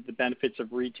much of the benefits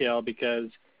of retail because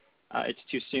it's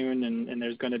too soon and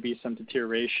there's going to be some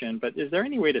deterioration. But is there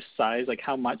any way to size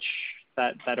how much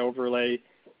that overlay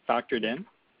factored in?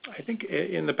 I think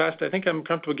in the past, I'm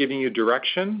comfortable giving you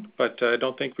direction, but I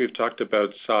don't think we've talked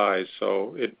about size.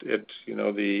 So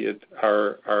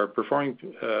our performing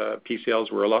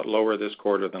PCLs were a lot lower this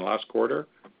quarter than last quarter,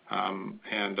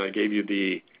 and I gave you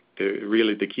the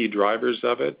key drivers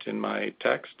of it in my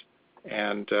text,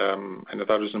 and I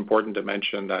thought it was important to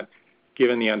mention that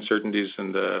given the uncertainties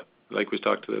and like we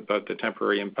talked about the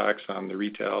temporary impacts on the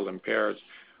retail impairs,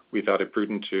 we thought it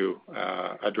prudent to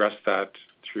address that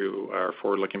through our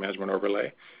forward-looking management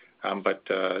overlay. But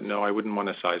no, I wouldn't want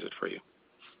to size it for you.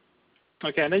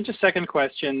 Okay, and then just second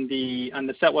question, on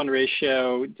the CET1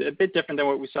 ratio, a bit different than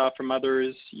what we saw from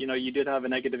others. You did have a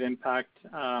negative impact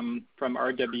from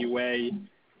RWA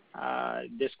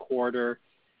this quarter.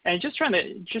 And just trying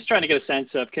to get a sense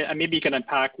of, maybe you can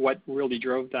unpack what really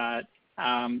drove that.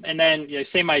 And then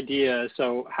same idea.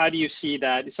 So how do you see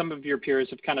that? Some of your peers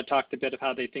have kind of talked a bit of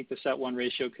how they think the CET1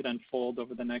 ratio could unfold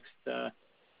over the next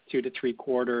 2 to 3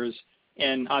 quarters.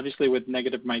 And obviously with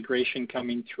negative migration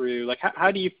coming through,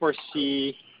 how do you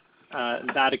foresee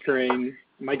that occurring,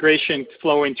 migration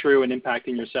flowing through and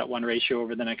impacting your CET1 ratio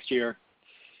over the next year?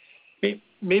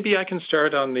 Maybe I can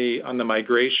start on the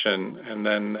migration and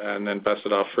then pass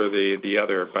it off for the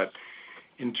other. But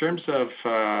in terms of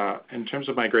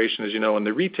migration, as you know, in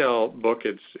the retail book,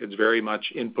 it's very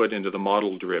much input into the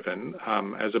model driven,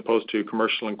 as opposed to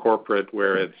commercial and corporate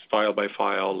where it's file by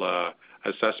file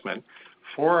assessment.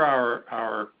 For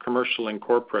our commercial and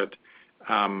corporate,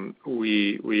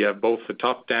 we have both a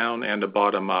top down and a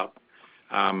bottom up.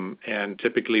 And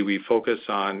typically we focus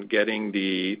on getting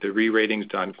the re-ratings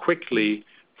done quickly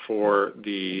for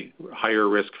the higher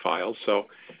risk files. So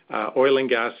oil and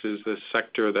gas is the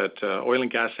sector that oil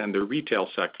and gas and the retail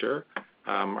sector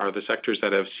are the sectors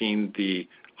that have seen the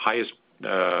highest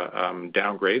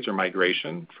downgrades or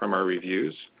migration from our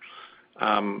reviews.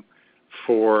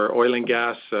 For oil and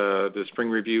gas, the spring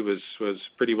review was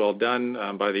pretty well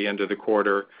done by the end of the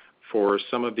quarter. For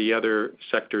some of the other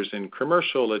sectors in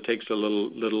commercial, it takes a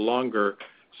little longer.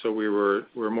 So we're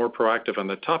more proactive on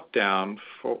the top down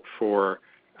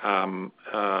on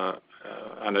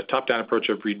a top down approach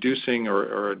of reducing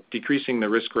or decreasing the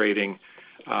risk rating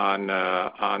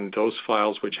on those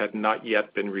files which had not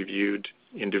yet been reviewed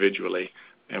individually,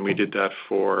 and we did that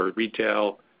for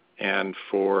retail and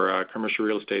for commercial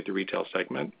real estate, the retail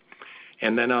segment.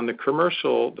 And then on the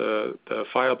commercial, the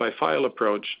file by file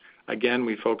approach. Again,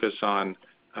 we focus on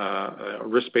a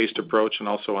risk-based approach and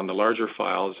also on the larger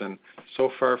files. And so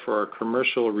far for our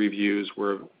commercial reviews,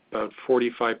 we're about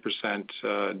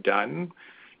 45% done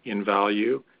in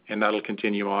value, and that'll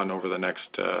continue on over the next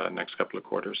couple of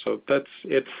quarters. So that's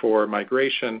it for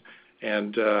migration.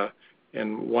 And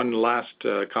one last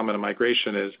comment on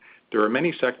migration is there are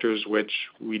many sectors which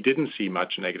we didn't see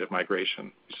much negative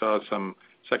migration. We saw some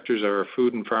sectors that are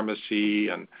food and pharmacy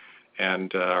and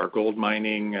our gold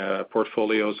mining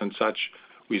portfolios and such.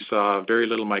 We saw very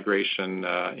little migration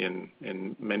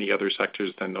in many other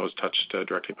sectors than those touched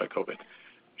directly by COVID.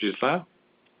 Ghislain?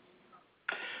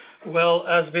 Well,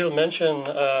 as Bill mentioned,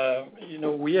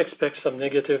 we expect some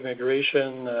negative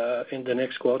migration in the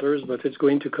next quarters, but it's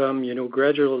going to come,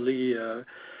 gradually, on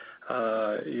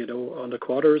the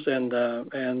quarters, and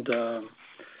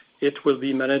it will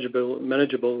be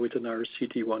manageable within our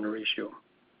CET1 ratio.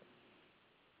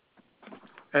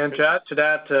 And to add to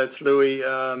that, it's Louis.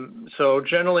 So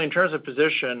generally, in terms of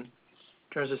position,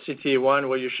 in terms of CET1,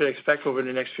 what you should expect over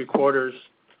the next few quarters,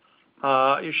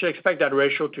 you should expect that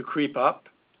ratio to creep up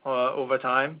over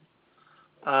time.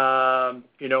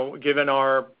 Given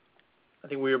I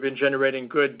think we have been generating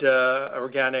good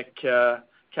organic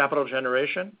capital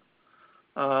generation.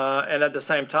 And at the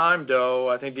same time, though,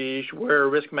 I think where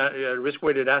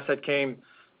risk-weighted asset came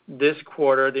this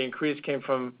quarter, the increase came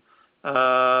from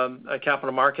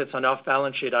capital markets on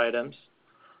off-balance sheet items.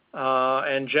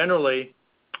 And generally,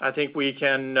 I think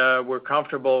we're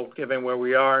comfortable, given where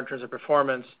we are in terms of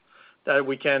performance, that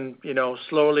we can,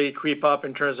 slowly creep up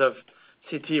in terms of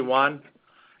CET1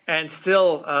 and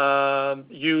still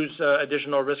use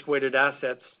additional risk-weighted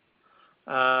assets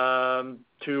to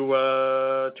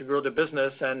grow the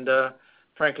business and,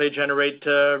 frankly, generate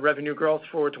revenue growth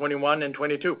for 21 and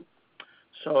 22.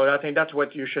 So I think that's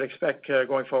what you should expect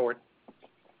going forward.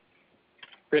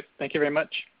 Great. Thank you very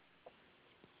much.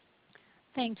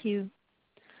 Thank you.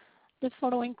 The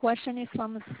following question is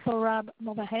from Sohrab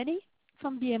Movahedi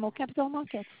from BMO Capital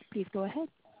Markets. Please go ahead.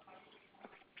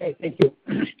 Okay, thank you.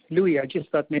 Louis, I just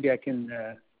thought maybe I can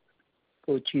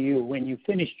go to you. When you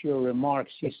finished your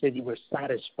remarks, you said you were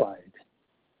satisfied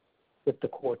with the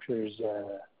quarter's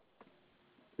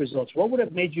results. What would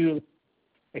have made you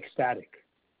ecstatic?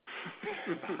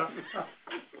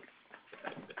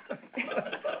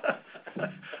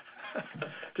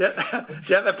 Do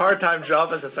you have a part-time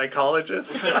job as a psychologist?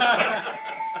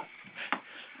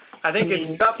 I think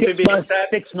it's tough to be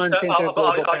 6 months into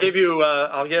I'll give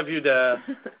you the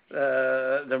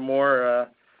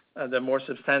more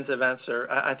substantive answer.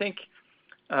 I think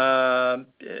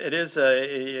it is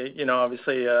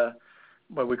obviously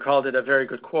what we called it a very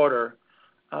good quarter.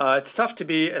 It's tough to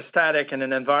be ecstatic in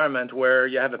an environment where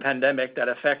you have a pandemic that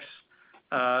affects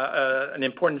an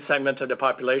important segment of the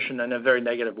population in a very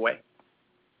negative way.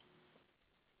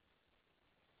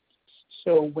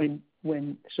 So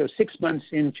 6 months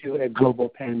into a global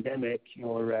pandemic,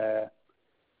 your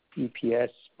EPS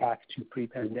back to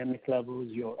pre-pandemic levels,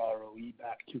 your ROE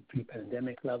back to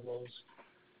pre-pandemic levels.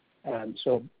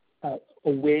 So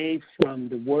away from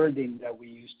the wording that we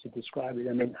used to describe it,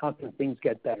 I mean, how can things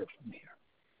get better from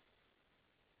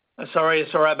here? Sorry,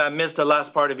 I missed the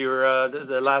last part of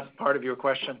your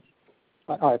question.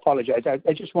 I apologize.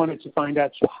 I just wanted to find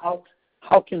out. So how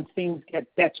can things get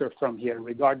better from here,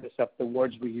 regardless of the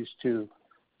words we used to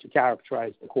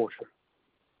characterize the quarter?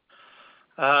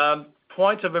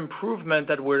 Points of improvement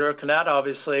that we're looking at,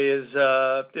 obviously, is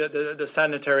the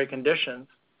sanitary conditions,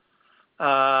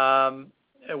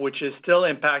 which is still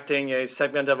impacting a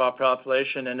segment of our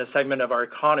population and a segment of our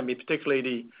economy,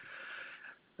 particularly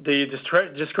the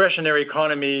discretionary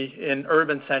economy in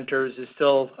urban centers is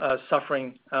still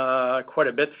suffering quite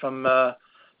a bit from the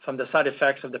side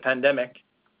effects of the pandemic.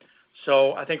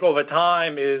 So I think over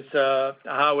time is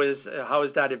how is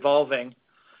that evolving,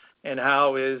 and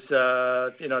how is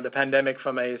the pandemic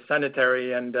from a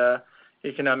sanitary and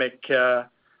economic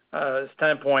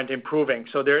standpoint improving.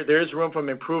 So there is room for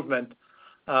improvement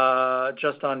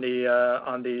just on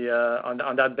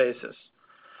that basis.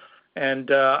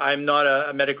 And I'm not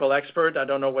a medical expert. I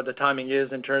don't know what the timing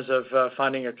is in terms of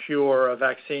finding a cure or a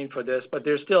vaccine for this, but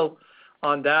there's still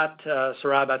on that,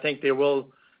 Sohrab, I think there will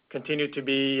continue to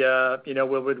be,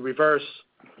 we would reverse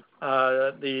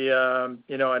a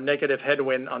negative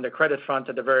headwind on the credit front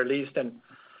at the very least, and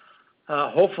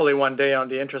hopefully one day on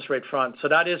the interest rate front. So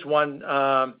that is one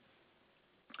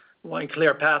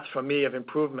clear path for me of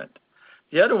improvement.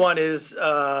 The other one is,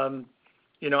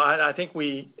 I think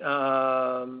the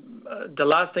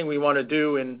last thing we want to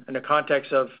do in the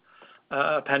context of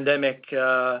a pandemic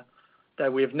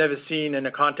that we have never seen in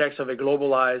the context of a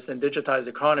globalized and digitized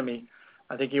economy,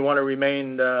 I think you want to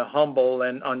remain humble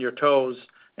and on your toes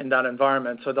in that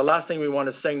environment. So the last thing we want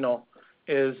to signal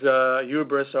is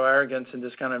hubris or arrogance in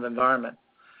this kind of environment.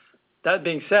 That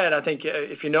being said, I think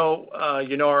if you know our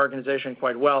organization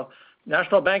quite well,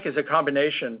 National Bank is a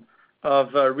combination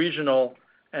of regional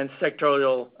and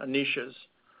sectorial niches.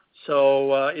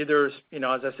 So either, as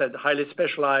I said, highly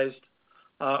specialized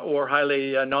or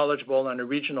highly knowledgeable on a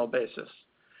regional basis.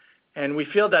 And we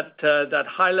feel that that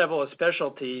high level of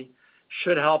specialty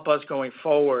should help us going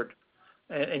forward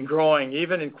in growing,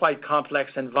 even in quite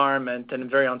complex environment and a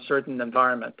very uncertain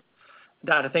environment.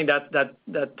 That I think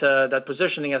that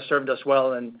positioning has served us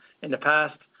well in the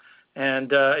past,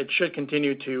 and it should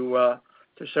continue to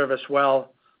serve us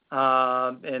well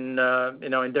in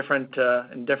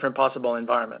different possible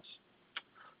environments.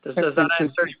 Does that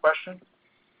answer your question?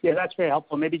 Yeah, that's very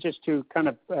helpful. Maybe just to kind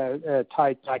of tie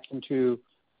it back into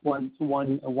one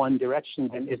direction,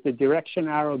 then is the direction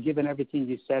arrow, given everything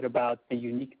you said about the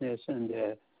uniqueness and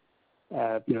the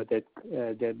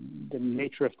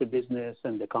nature of the business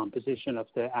and the composition of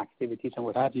the activities and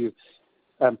what have you,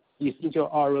 you think your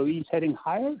ROE is heading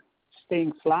higher,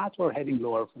 staying flat, or heading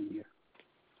lower from here?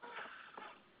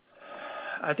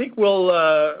 I think we'll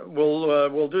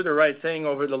do the right thing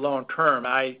over the long term.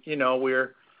 I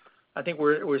think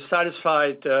we're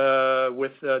satisfied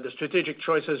with the strategic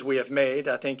choices we have made,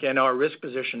 I think, in our risk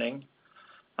positioning.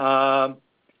 But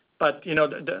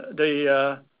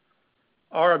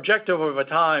our objective over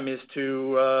time is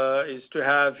to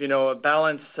have a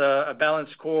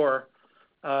balanced core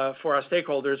for our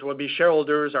stakeholders, will be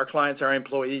shareholders, our clients, our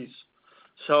employees.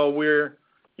 So we're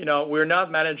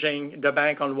not managing the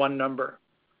bank on one number.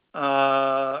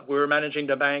 We're managing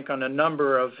the bank on a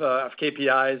number of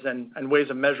KPIs and ways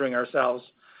of measuring ourselves,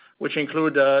 which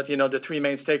include the three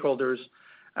main stakeholders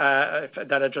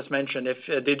that I just mentioned.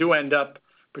 If they do end up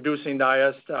producing the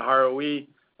highest ROE,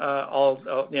 all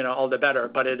the better.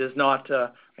 But it is not.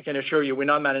 I can assure you, we're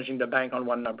not managing the bank on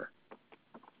one number.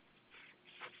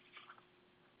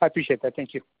 I appreciate that.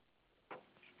 Thank you.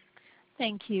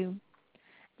 Thank you.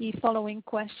 The following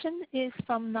question is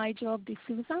from Nigel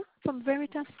D'Souza from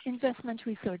Veritas Investment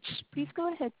Research. Please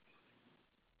go ahead.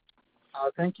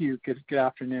 Thank you. Good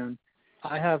afternoon.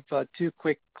 I have two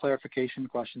quick clarification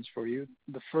questions for you.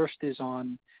 The first is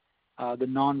on the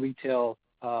non-retail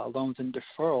loans and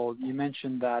deferral. You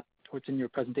mentioned that, or it's in your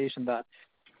presentation, that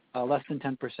less than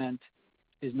 10%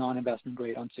 is non-investment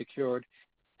grade unsecured.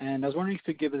 And I was wondering if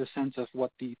you could give us a sense of what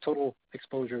the total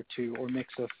exposure to or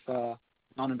mix of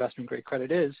non-investment grade credit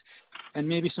is, and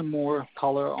maybe some more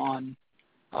color on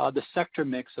the sector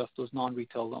mix of those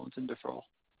non-retail loans and deferral.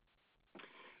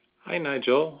 Hi,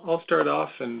 Nigel. I'll start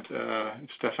off, and if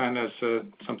Stéphane has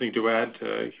something to add,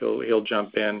 he'll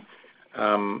jump in.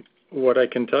 What I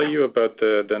can tell you about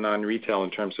the non-retail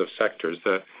in terms of sectors,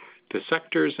 the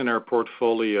sectors in our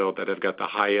portfolio that have got the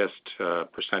highest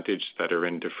percentage that are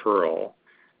in deferral,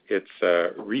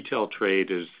 it's retail trade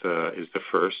is the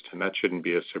first, and that shouldn't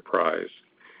be a surprise.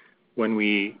 When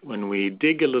we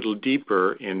dig a little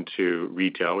deeper into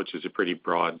retail, which is a pretty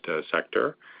broad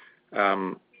sector,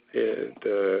 the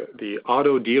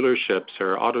auto dealerships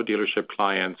or auto dealership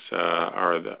clients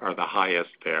are the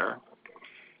highest there.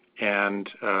 And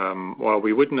while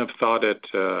we wouldn't have thought it,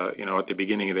 at the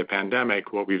beginning of the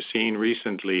pandemic, what we've seen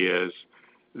recently is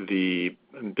the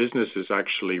business has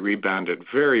actually rebounded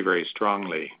very, very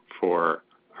strongly for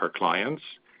our clients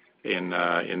in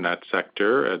that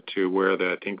sector to where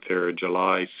I think their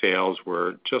July sales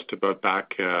were just about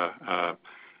back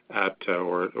at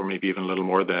or maybe even a little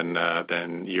more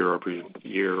than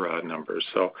year-over-year numbers.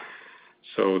 So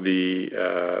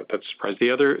that's surprised. The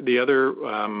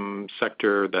other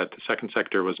sector, the second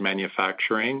sector, was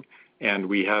manufacturing, and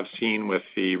we have seen with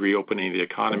the reopening of the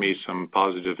economy some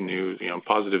positive news,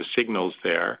 positive signals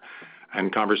there,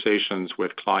 and conversations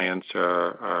with clients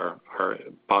are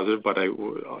positive. But I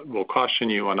will caution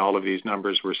you on all of these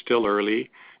numbers. We're still early,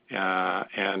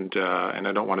 and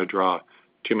I don't want to draw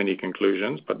too many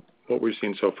conclusions. But what we've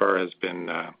seen so far has been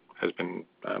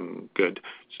good.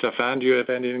 Stéphane, do you have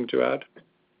anything to add?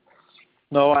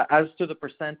 No, as to the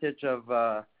percentage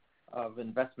of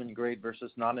investment grade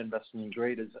versus non-investment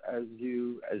grade, as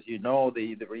you know,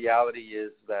 the reality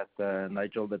is that,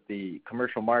 Nigel, that the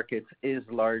commercial market is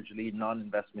largely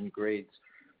non-investment grades.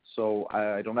 So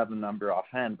I don't have the number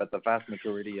offhand, but the vast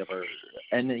majority of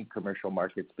any commercial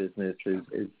markets business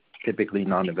is typically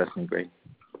non-investment grade.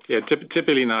 Yeah,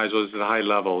 typically, Nigel, is at high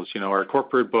levels. Our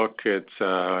corporate book, it's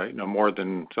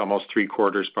it's almost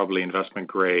 3/4 probably investment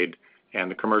grade, and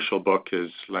the commercial book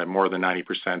is like more than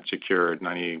 90% secured,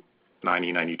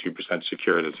 92%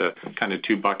 secured. It's a kind of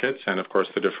two buckets, and of course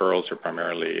the deferrals are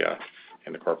primarily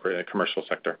in the corporate commercial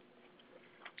sector.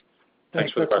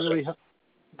 Thanks for the question.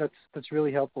 That's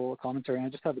really helpful commentary. And I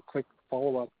just have a quick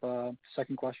follow-up,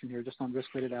 second question here, just on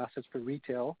risk-weighted assets for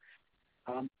retail.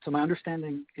 So my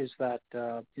understanding is that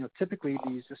typically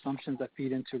these assumptions that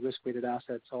feed into risk-weighted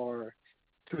assets are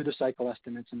through the cycle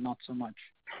estimates and not so much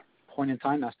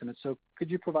point-in-time estimates. So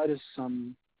could you provide us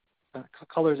some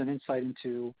colors and insight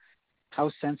into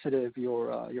how sensitive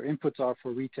your inputs are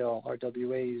for retail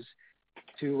RWAs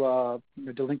to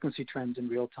delinquency trends in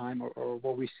real time, or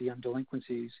what we see on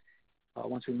delinquencies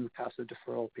once we move past the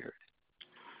deferral period?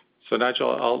 So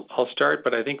Nigel, I'll start,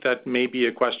 but I think that may be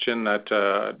a question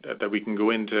that we can go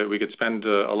into. We could spend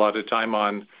a lot of time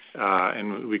on,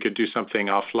 and we could do something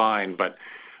offline.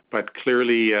 But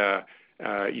clearly,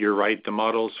 you're right. The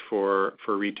models for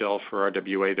retail for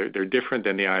RWA they're different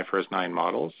than the IFRS 9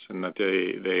 models, in that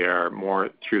they are more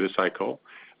through the cycle.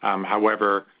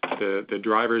 However, the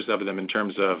drivers of them in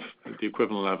terms of the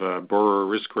equivalent of a borrower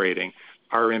risk rating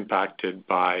are impacted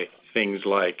by things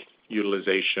like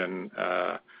utilization,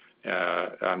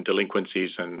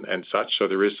 delinquencies and such. So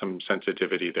there is some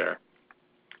sensitivity there,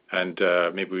 and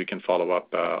maybe we can follow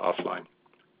up offline.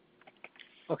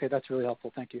 Okay, that's really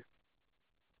helpful. Thank you.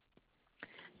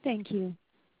 Thank you.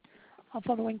 Our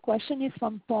following question is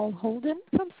from Paul Holden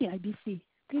from CIBC.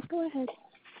 Please go ahead.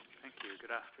 Thank you.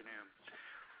 Good afternoon.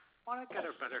 I want to get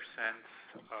a better sense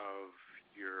of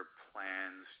your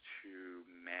plans to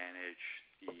manage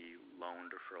the loan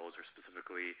deferrals, or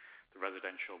specifically the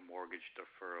residential mortgage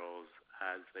deferrals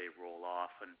as they roll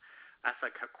off. And ask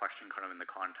that question kind of in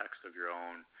the context of your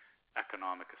own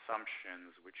economic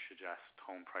assumptions, which suggest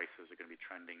home prices are going to be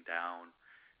trending down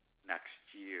next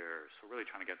year. So really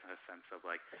trying to get a sense of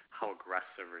like how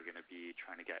aggressive are you going to be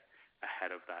trying to get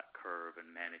ahead of that curve and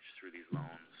manage through these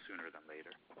loans sooner than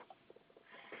later.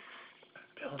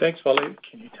 Thanks, Paul.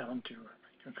 Can you tell him to?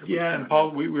 Yeah, and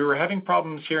Paul, we were having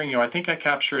problems hearing you. I think I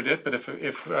captured it, but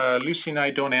if Lucy and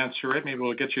I don't answer it, maybe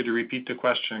we'll get you to repeat the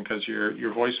question because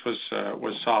your voice was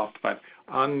soft. But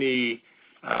on the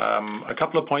a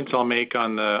couple of points I'll make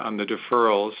on the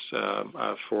deferrals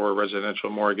for residential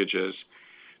mortgages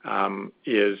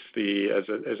is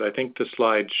as I think the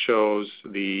slide shows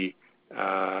the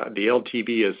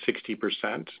LTV is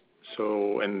 60%.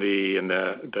 So and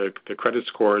the credit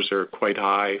scores are quite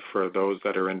high for those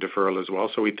that are in deferral as well.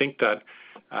 So we think that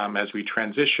as we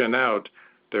transition out,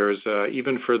 there's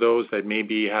even for those that may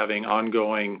be having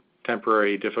ongoing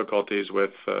temporary difficulties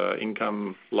with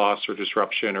income loss or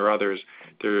disruption or others,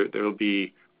 there will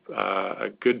be a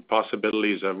good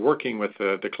possibilities of working with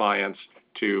the clients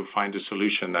to find a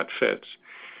solution that fits.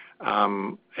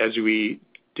 As we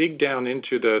dig down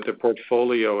into the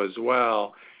portfolio as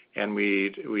well, and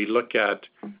we look at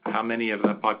how many of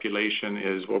the population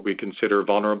is what we consider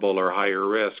vulnerable or higher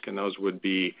risk, and those would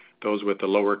be those with the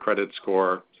lower credit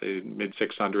score, say mid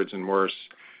 600s and worse,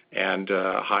 and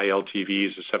high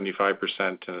LTVs of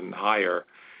 75% and higher.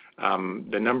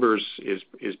 The numbers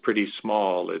is pretty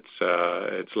small.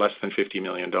 It's less than $50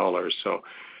 million. So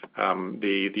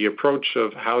the approach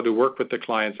of how to work with the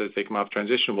clients as they come off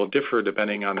transition will differ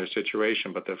depending on their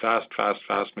situation, but the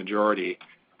vast majority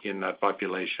in that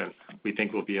population we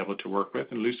think we'll be able to work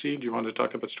with. And Lucy, do you want to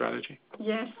talk about strategy?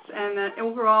 Yes, and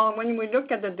overall, when we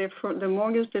look at the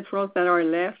mortgage deferrals that are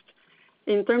left,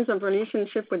 in terms of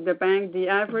relationship with the bank, the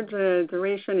average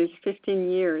duration is 15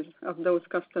 years of those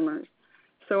customers.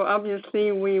 So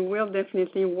obviously, we will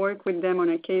definitely work with them on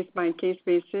a case-by-case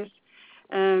basis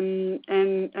and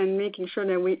making sure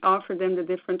that we offer them the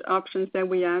different options that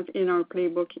we have in our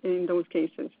playbook in those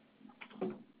cases.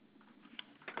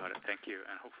 Got it. Thank you.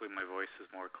 And hopefully my voice is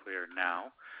more clear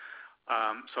now.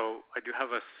 So I do have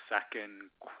a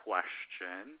second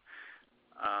question.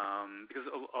 Because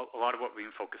a lot of what we've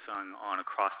been focusing on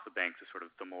across the banks is sort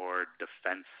of the more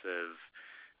defensive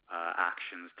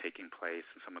actions taking place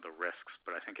and some of the risks,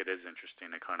 but I think it is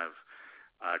interesting to kind of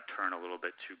turn a little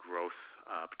bit to growth,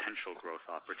 potential growth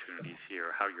opportunities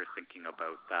here, how you're thinking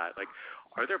about that. Like,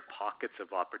 are there pockets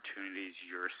of opportunities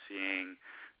you're seeing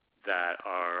that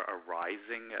are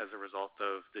arising as a result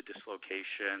of the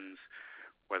dislocations,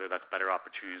 whether that's better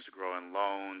opportunities to grow in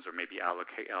loans or maybe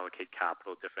allocate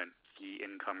capital, different fee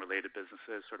income-related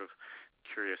businesses? Sort of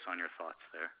curious on your thoughts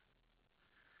there.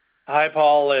 Hi,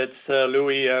 Paul. It's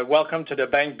Louis. Welcome to the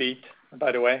Bank Beat,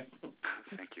 by the way.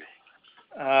 Thank you.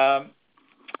 I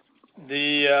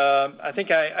think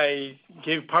I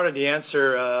gave part of the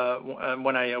answer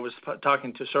when I was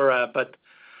talking to Saurabh, but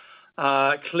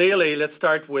clearly, let's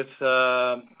start with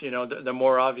the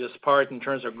more obvious part in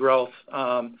terms of growth.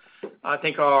 I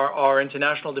think our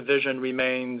international division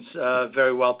remains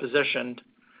very well positioned.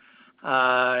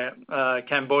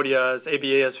 Cambodia's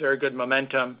ABA has very good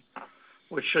momentum,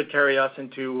 which should carry us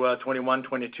into 21,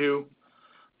 22.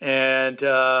 And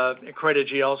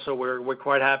Credigy also, we're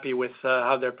quite happy with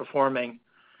how they're performing.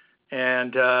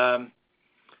 And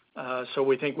so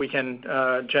we think we can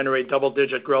generate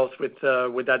double-digit growth with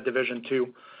that division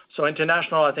too. So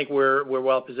international, I think we're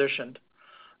well positioned.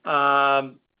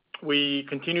 We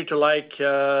continue to like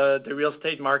the real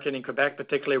estate market in Quebec,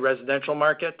 particularly residential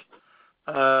market.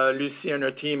 Lucie and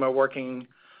her team are working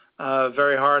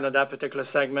very hard on that particular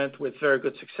segment with very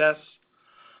good success.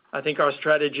 I think our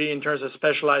strategy in terms of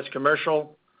specialized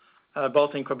commercial,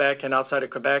 both in Quebec and outside of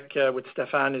Quebec, with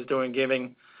Stéphane is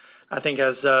giving, I think,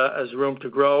 as room to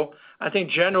grow. I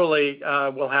think generally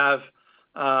we'll have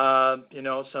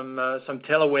some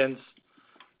tailwinds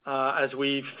as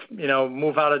we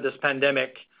move out of this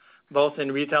pandemic, both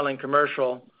in retail and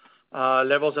commercial.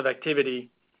 Levels of activity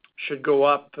should go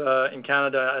up in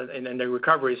Canada in the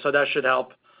recovery, so that should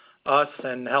help us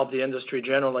and help the industry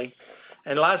generally.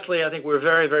 And lastly, I think we're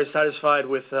very, very satisfied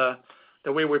with the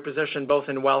way we're positioned both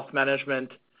in wealth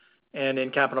management and in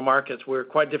capital markets. We're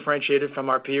quite differentiated from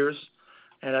our peers,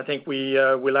 and I think we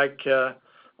like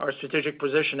our strategic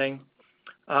positioning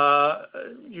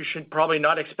you should probably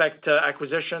not expect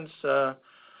acquisitions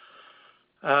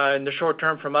in the short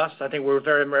term from us. I think we're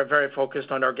very, very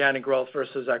focused on organic growth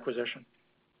versus acquisition.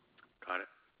 Got it.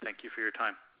 Thank you for your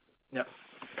time. Yeah.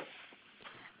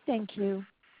 Thank you.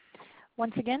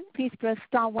 Once again, please press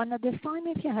star one at this time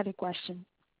if you have a question.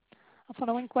 Our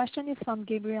following question is from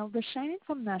Gabriel Dechaine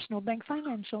from National Bank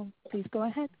Financial. Please go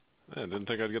ahead. I didn't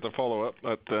think I'd get the follow-up,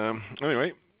 but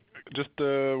anyway, just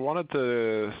wanted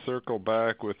to circle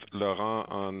back with Laurent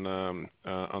on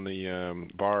the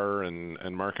VaR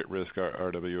and market risk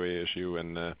RWA issue,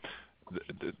 and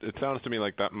it sounds to me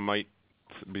like that might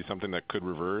be something that could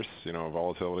reverse.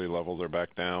 Volatility levels are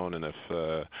back down, and if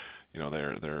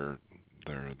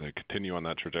they continue on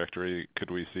that trajectory,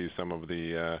 could we see some of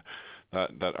the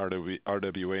that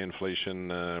RWA inflation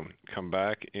come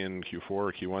back in Q4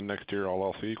 or Q1 next year, all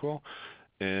else equal?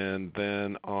 And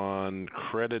then on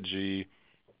Credigy,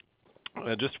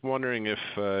 just wondering if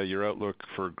your outlook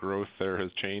for growth there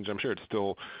has changed. I'm sure it's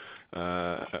still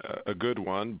a good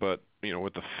one, but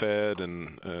with the Fed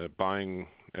and buying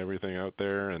everything out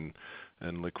there and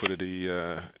liquidity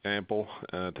ample,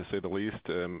 to say the least,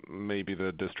 maybe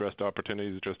the distressed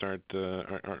opportunities just aren't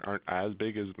as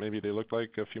big as maybe they looked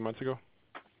like a few months ago?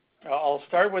 I'll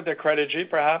start with the Credigy,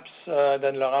 perhaps,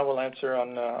 then Laurent will answer on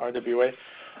RWA.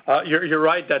 You're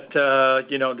right that the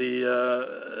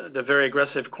very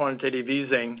aggressive quantitative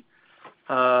easing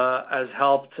has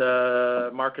helped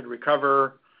market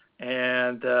recover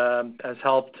and has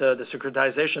helped the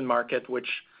securitization market, which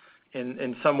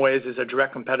in some ways is a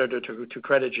direct competitor to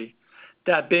Credigy.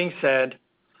 That being said,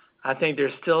 I think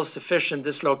there's still sufficient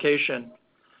dislocation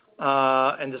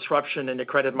and disruption in the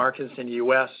credit markets in the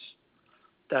U.S.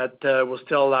 that will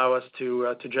still allow us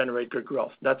to generate good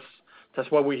growth. That's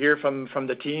what we hear from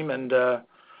the team, and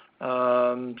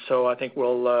so I think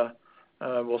we'll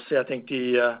see. I think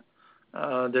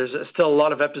there's still a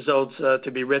lot of episodes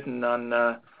to be written on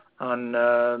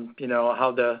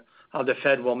how the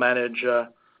Fed will manage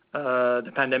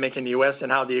the pandemic in the U.S.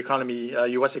 and how the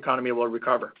U.S. economy will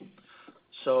recover.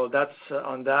 So that's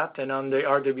on that. And on the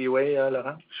RWA,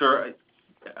 Laurent? Sure.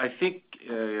 I think,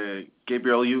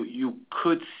 Gabriel, you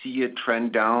could see a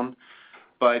trend down,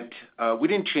 but we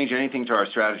didn't change anything to our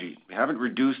strategy. We haven't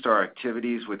reduced our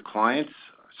activities with clients,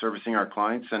 servicing our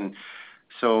clients. And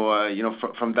so,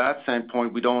 from that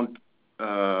standpoint, we don't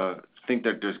think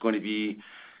that there's going to be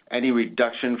any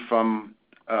reduction from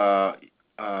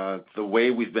the way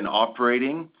we've been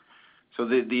operating. So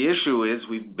the issue is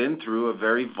we've been through a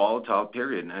very volatile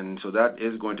period, and so that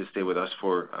is going to stay with us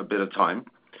for a bit of time.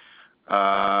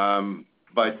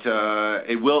 But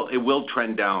it will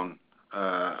trend down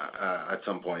at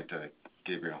some point,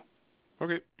 Gabriel.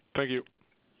 Okay, thank you.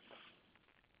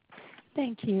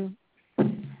 Thank you.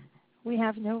 We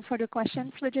have no further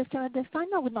questions registered at this time.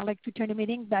 I would now like to turn the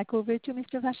meeting back over to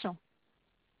Mr. Vachon.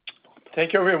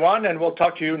 Thank you, everyone, and we'll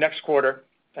talk to you next quarter.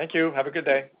 Thank you. Have a good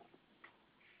day.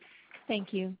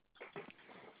 Thank you.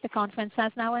 The conference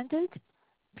has now ended.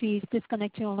 Please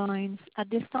disconnect your lines at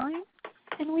this time,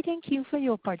 and we thank you for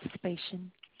your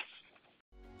participation.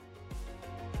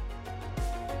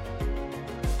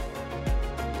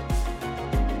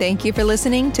 Thank you for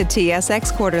listening to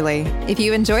TSX Quarterly. If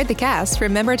you enjoyed the cast,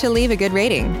 remember to leave a good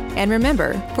rating. And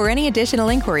remember, for any additional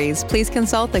inquiries, please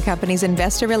consult the company's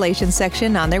investor relations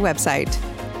section on their website.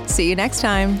 See you next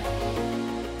time.